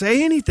don't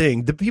say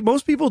anything.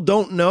 Most people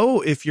don't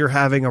know if you're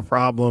having a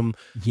problem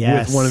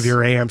with one of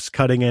your amps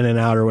cutting in and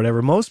out or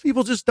whatever. Most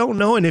people just don't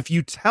know. And if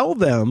you tell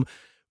them,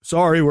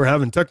 sorry, we're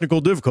having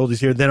technical difficulties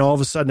here. Then all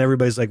of a sudden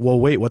everybody's like, well,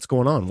 wait, what's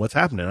going on? What's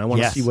happening? I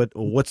want to see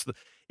what's the,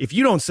 if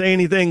you don't say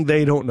anything,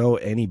 they don't know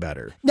any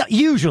better. No,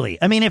 usually.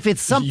 I mean, if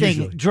it's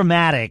something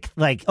dramatic,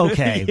 like,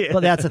 okay, Yeah.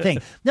 well, that's the thing.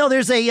 No,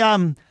 there's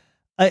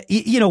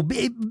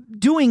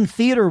doing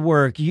theater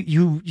work,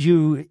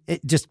 you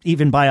just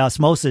even by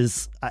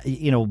osmosis,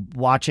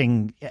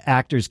 watching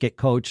actors get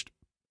coached,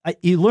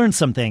 you learn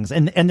some things.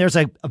 And there's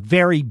a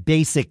very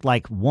basic,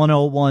 like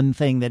 101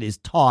 thing that is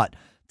taught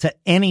to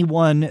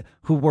anyone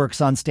who works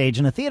on stage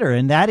in a theater.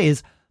 And that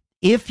is,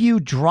 if you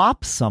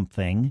drop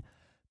something,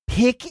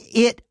 pick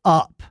it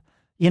up.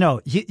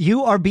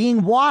 You are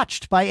being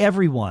watched by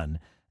everyone.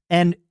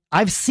 And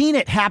I've seen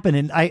it happen.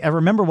 And I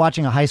remember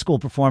watching a high school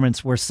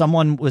performance where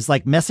someone was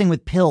like messing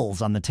with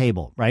pills on the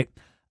table, right?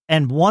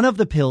 And one of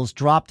the pills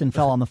dropped and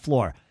fell on the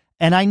floor.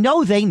 And I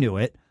know they knew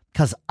it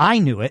because I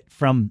knew it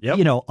from,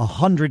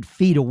 100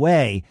 feet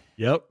away.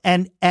 Yep.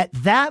 And at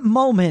that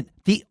moment,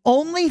 the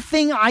only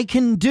thing I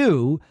can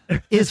do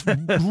is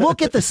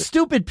look at the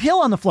stupid pill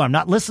on the floor. I'm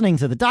not listening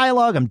to the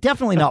dialogue. I'm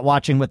definitely not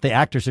watching what the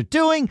actors are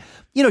doing.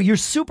 You're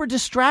super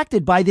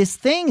distracted by this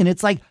thing. And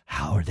it's like,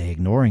 how are they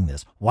ignoring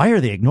this? Why are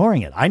they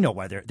ignoring it? I know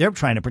why they're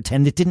trying to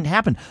pretend it didn't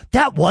happen.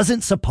 That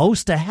wasn't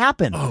supposed to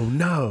happen. Oh,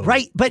 no.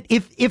 Right. But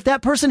if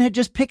that person had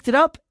just picked it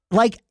up,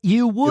 like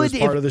you would. It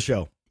was part of the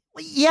show.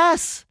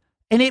 Yes.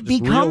 And it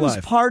becomes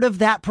part of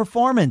that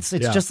performance.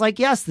 It's just like,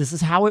 yes, this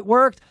is how it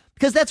worked.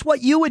 Because that's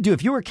what you would do.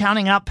 If you were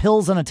counting out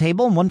pills on a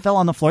table and one fell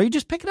on the floor, you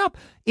just pick it up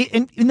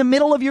in the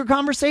middle of your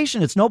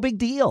conversation. It's no big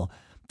deal.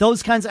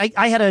 Those kinds.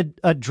 I had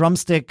a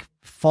drumstick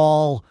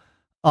fall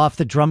off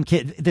the drum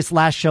kit. That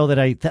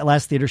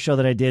last theater show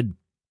that I did,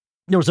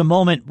 there was a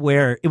moment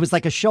where it was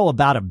like a show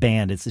about a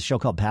band. It's a show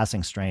called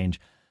Passing Strange.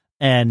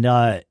 And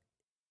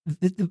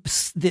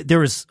there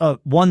was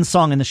one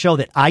song in the show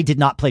that I did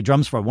not play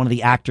drums for. One of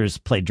the actors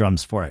played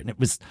drums for it. And it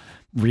was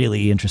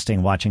really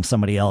interesting watching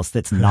somebody else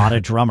that's not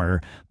a drummer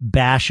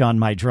bash on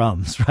my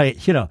drums, right?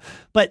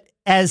 But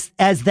as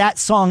that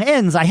song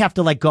ends, I have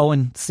to like go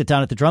and sit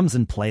down at the drums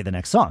and play the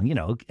next song,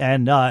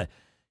 and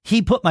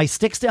he put my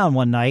sticks down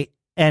one night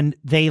and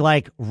they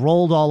like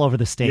rolled all over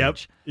the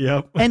stage.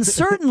 Yep. And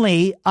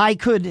certainly I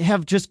could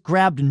have just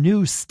grabbed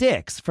new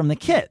sticks from the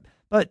kit.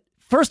 But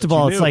first of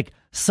all, it's like,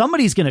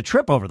 somebody's going to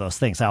trip over those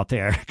things out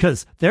there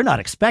because they're not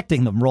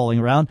expecting them rolling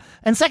around.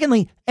 And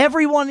secondly,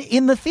 everyone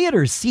in the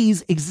theater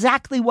sees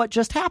exactly what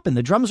just happened.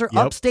 The drums are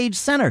upstage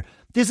center.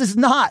 This is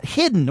not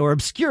hidden or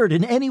obscured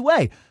in any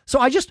way. So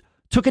I just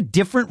took a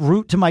different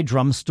route to my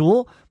drum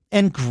stool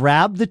and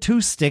grabbed the two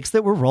sticks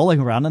that were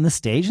rolling around on the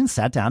stage and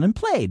sat down and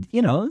played.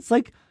 It's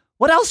like,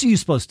 what else are you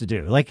supposed to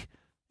do? Like,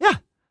 yeah.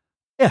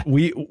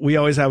 We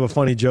always have a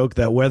funny joke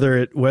that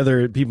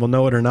whether people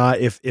know it or not,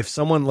 if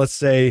someone, let's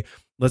say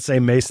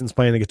Mason's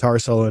playing a guitar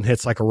solo and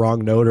hits like a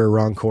wrong note or a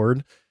wrong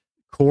chord,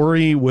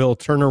 Corey will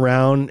turn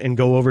around and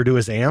go over to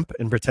his amp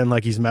and pretend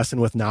like he's messing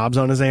with knobs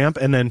on his amp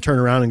and then turn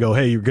around and go,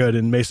 hey, you're good.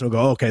 And Mason will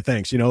go, okay,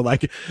 thanks.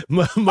 Like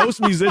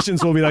most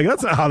musicians will be like,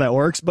 that's not how that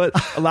works. But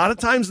a lot of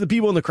times the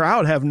people in the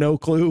crowd have no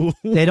clue.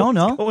 They don't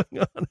know. Going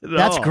on at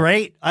that's all.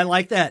 Great. I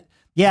like that.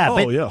 Yeah.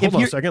 Oh, yeah. Hold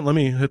on a second. Let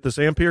me hit this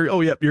amp here.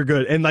 Oh, yep. You're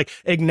good. And like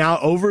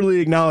overly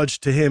acknowledge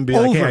to him, be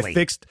like,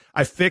 hey,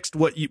 I fixed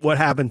what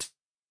happened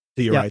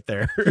to you right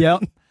there.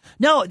 Yep.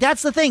 No,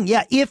 that's the thing.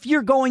 Yeah. If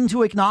you're going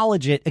to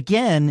acknowledge it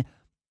again,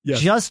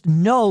 just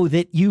know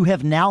that you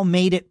have now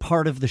made it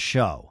part of the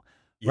show.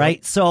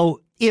 Right.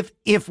 So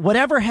if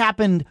whatever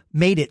happened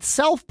made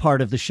itself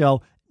part of the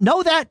show,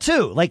 know that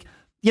too. Like,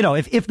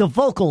 if the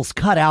vocals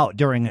cut out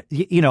during,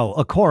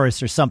 a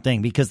chorus or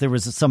something because there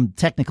was some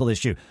technical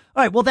issue.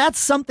 All right. Well, that's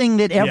something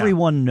that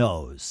everyone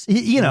knows,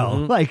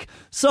 like,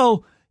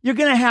 so you're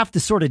going to have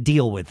to sort of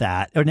deal with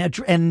that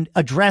and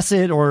address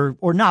it or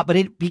not, but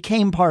it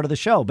became part of the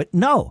show. But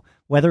no,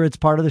 whether it's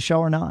part of the show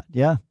or not.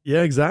 Yeah.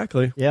 Yeah,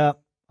 exactly. Yeah.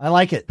 I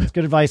like it. It's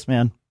good advice,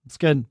 man. It's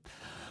good.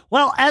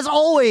 Well, as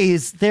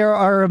always, there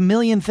are a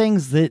million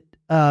things that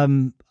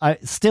I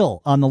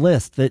still on the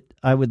list that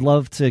I would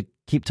love to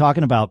keep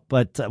talking about,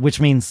 but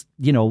which means,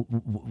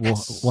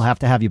 we'll have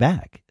to have you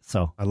back.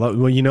 So I love,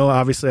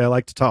 obviously I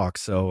like to talk,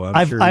 so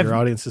I'm sure your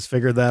audience has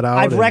figured that out.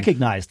 I've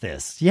recognized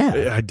this.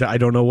 Yeah. I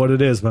don't know what it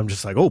is, but I'm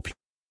just like,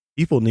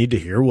 people need to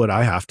hear what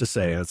I have to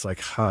say. And it's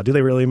like, do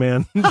they really,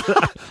 man?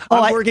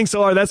 I'm working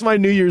so hard. That's my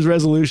New Year's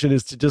resolution,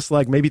 is to just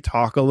like maybe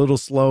talk a little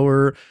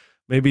slower,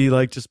 maybe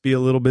like just be a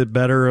little bit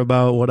better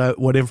about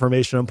what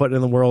information I'm putting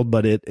in the world,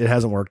 but it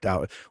hasn't worked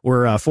out.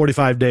 We're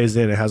 45 days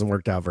in. It hasn't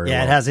worked out very well.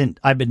 Yeah, it hasn't.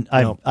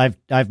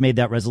 I've made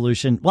that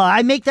resolution. Well,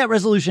 I make that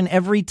resolution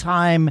every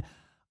time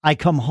I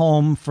come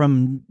home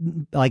from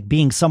like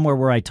being somewhere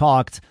where I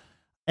talked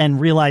and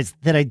realized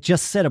that I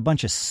just said a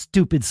bunch of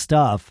stupid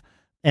stuff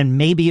and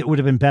maybe it would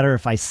have been better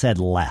if I said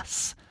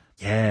less.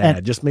 Yeah,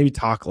 and just maybe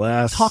talk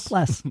less.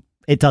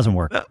 It doesn't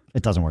work.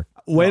 It doesn't work.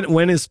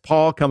 When is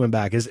Paul coming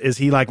back? Is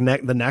he like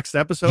the next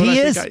episode? He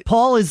is.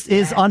 Paul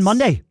is on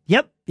Monday.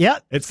 Yep. Yeah.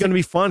 It's going to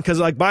be fun because,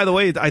 like, by the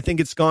way, I think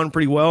it's gone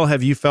pretty well.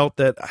 Have you felt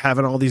that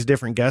having all these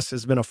different guests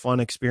has been a fun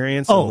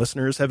experience and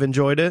listeners have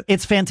enjoyed it?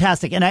 It's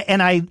fantastic. And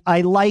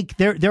I like,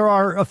 there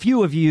are a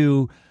few of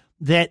you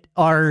that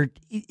are,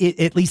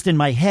 at least in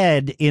my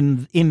head,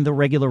 in the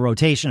regular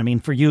rotation. I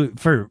mean,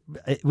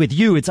 with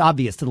you, it's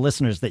obvious to the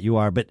listeners that you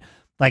are, but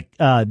like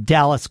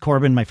Dallas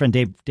Corbin, my friend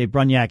Dave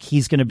Brunyak,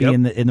 he's going to be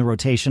in the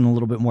rotation a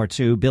little bit more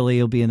too.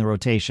 Billy will be in the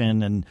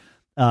rotation, and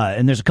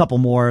there's a couple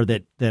more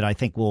that I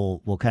think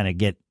will kind of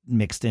get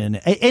mixed in.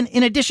 And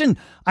in addition,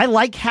 I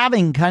like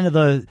having kind of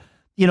the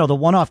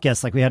one-off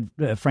guests, like we had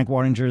Frank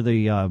Warninger,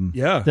 the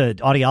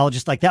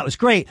audiologist. Like, that was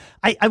great.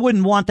 I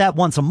wouldn't want that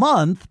once a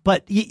month,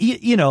 but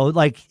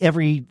like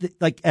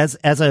as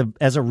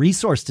a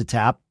resource to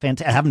tap.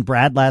 Having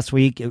Brad last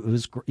week, it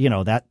was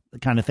that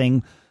kind of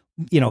thing.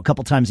 A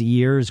couple times a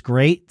year is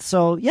great.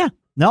 So yeah.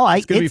 No,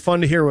 it's going to be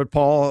fun to hear what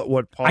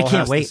Paul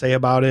has to say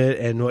about it,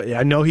 and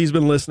I know he's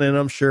been listening,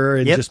 I'm sure,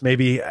 and just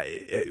maybe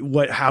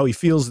how he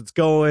feels it's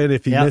going,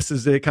 if he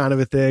misses it, kind of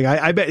a thing.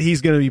 I bet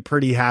he's going to be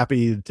pretty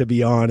happy to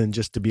be on and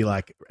just to be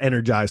like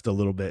energized a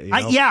little bit.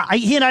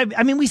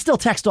 I mean, we still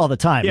text all the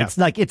time. Yeah.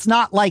 It's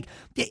not like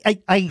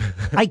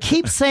I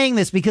keep saying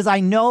this because I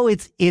know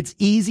it's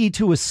easy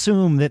to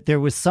assume that there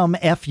was some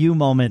FU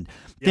moment.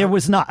 Yeah. There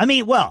was not. I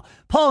mean, well,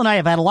 Paul and I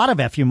have had a lot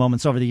of FU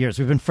moments over the years.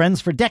 We've been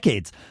friends for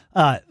decades.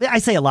 I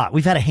say a lot.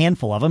 We've had a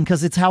handful of them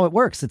because it's how it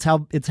works. It's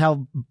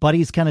how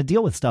buddies kind of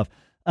deal with stuff.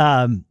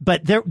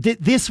 But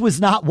this was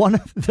not one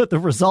of the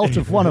result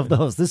of one of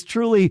those. This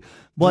truly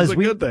was a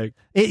good thing.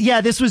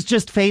 This was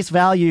just face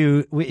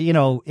value.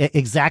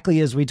 Exactly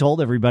as we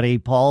told everybody.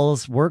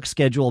 Paul's work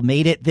schedule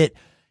made it that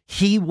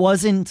he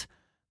wasn't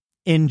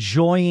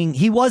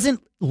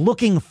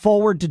looking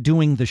forward to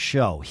doing the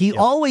show. He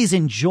always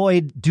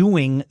enjoyed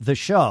doing the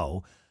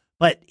show,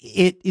 but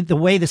the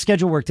way the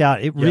schedule worked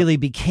out, it really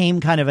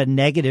became kind of a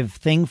negative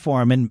thing for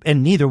him,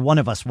 and neither one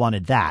of us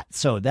wanted that.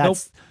 So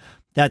that's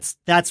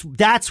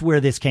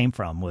where this came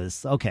from,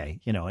 was okay,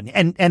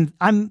 and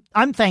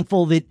I'm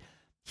thankful that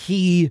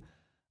he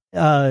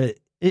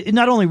it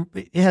not only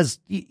has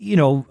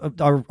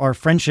our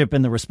friendship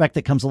and the respect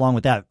that comes along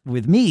with that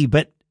with me,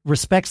 but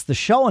respects the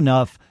show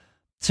enough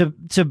to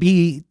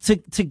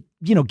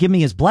give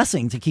me his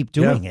blessing to keep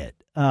doing it.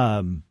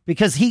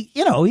 Because he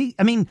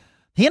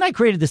and I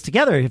created this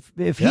together.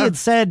 If he had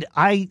said,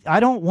 I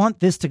don't want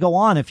this to go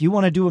on, if you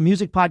want to do a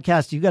music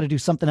podcast, you got to do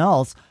something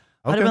else.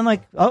 I'd have been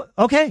like, oh,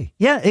 okay.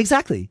 Yeah,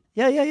 exactly.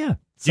 Yeah.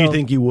 Do you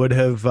think you would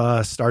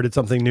have started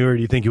something new, or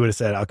do you think you would have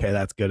said, okay,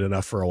 that's good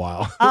enough for a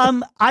while?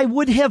 I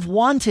would have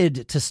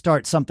wanted to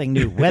start something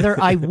new. Whether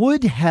I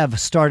would have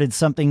started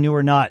something new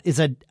or not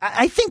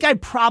I think I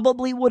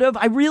probably would have.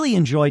 I really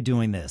enjoy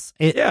doing this.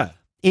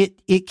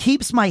 It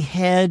keeps my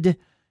head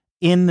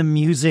in the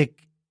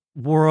music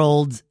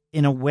world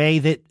in a way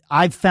that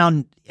I've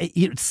found,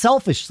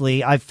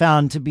 selfishly, I've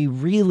found to be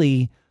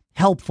really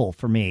helpful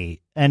for me.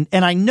 And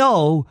I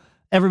know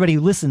everybody who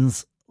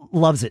listens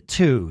loves it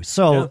too.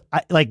 So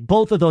I, like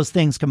both of those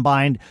things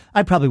combined,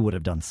 I probably would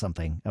have done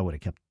something. I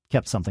would have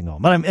kept something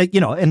going, but I'm,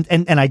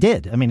 and I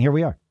did. I mean, here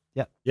we are.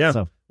 Yeah.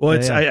 So, well,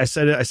 I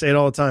say it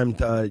all the time.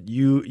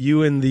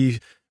 You and the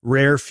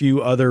rare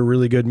few other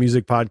really good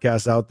music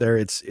podcasts out there.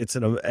 It's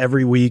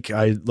every week.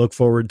 I look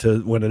forward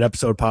to when an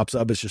episode pops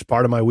up. It's just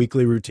part of my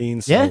weekly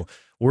routine. So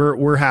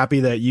we're happy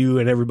that you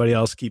and everybody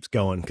else keeps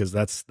going, because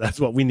that's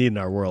what we need in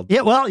our world.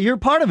 Yeah, well, you're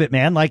part of it,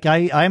 man. Like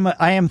I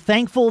am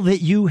thankful that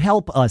you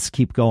help us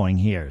keep going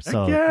here.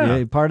 So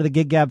you're part of the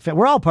Gig Gab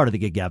we're all part of the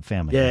Gig Gab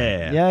family.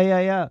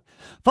 Yeah.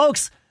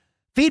 Folks,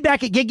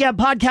 feedback at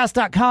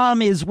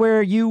giggabpodcast.com is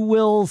where you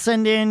will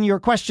send in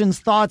your questions,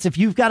 thoughts. If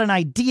you've got an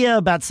idea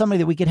about somebody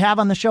that we could have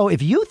on the show,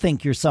 if you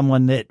think you're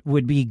someone that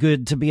would be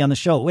good to be on the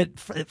show.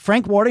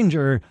 Frank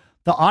Wardinger,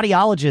 the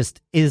audiologist,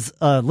 is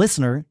a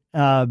listener.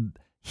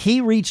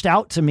 He reached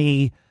out to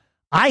me.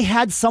 I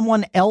had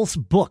someone else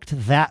booked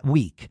that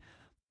week.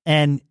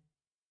 And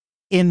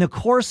in the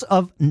course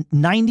of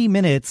 90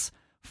 minutes,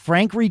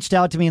 Frank reached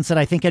out to me and said,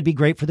 I think I'd be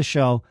great for the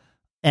show.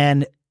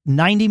 And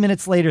 90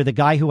 minutes later, the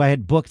guy who I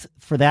had booked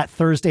for that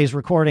Thursday's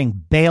recording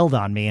bailed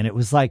on me. And it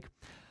was like,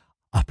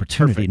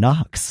 opportunity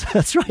knocks.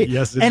 That's right.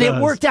 Yes,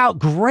 it worked out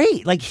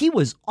great. Like, he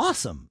was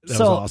awesome. That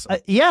was awesome.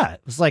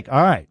 It was like,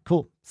 all right,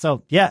 cool.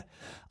 So yeah.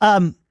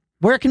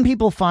 Where can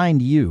people find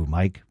you,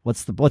 Mike?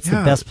 What's the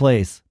best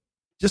place?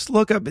 Just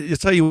look up. I'll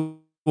tell you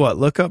what.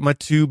 Look up my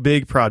two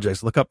big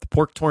projects. Look up the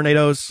Pork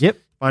Tornadoes. Yep.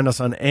 Find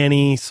us on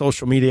any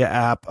social media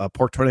app,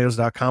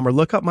 porktornadoes.com, or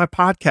look up my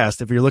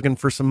podcast if you're looking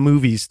for some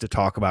movies to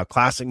talk about.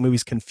 Classic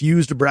movies,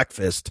 Confused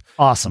Breakfast.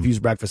 Awesome.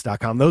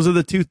 ConfusedBreakfast.com. Those are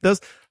the two.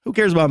 Who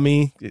cares about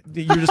me?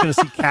 You're just going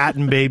to see cat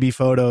and baby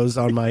photos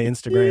on my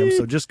Instagram.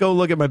 So just go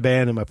look at my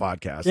band and my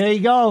podcast. There you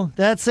go.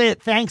 That's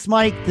it. Thanks,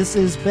 Mike. This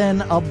has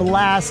been a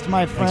blast,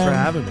 my friend. Thanks for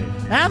having me.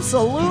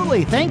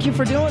 Absolutely. Thank you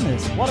for doing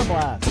this. What a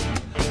blast.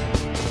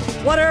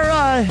 What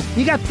are,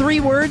 you got 3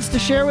 words to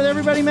share with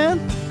everybody,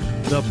 man?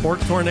 The Pork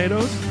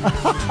Tornadoes?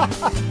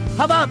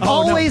 How about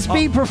always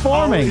be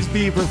performing? Always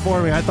be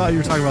performing. I thought you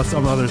were talking about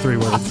some other 3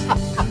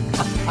 words.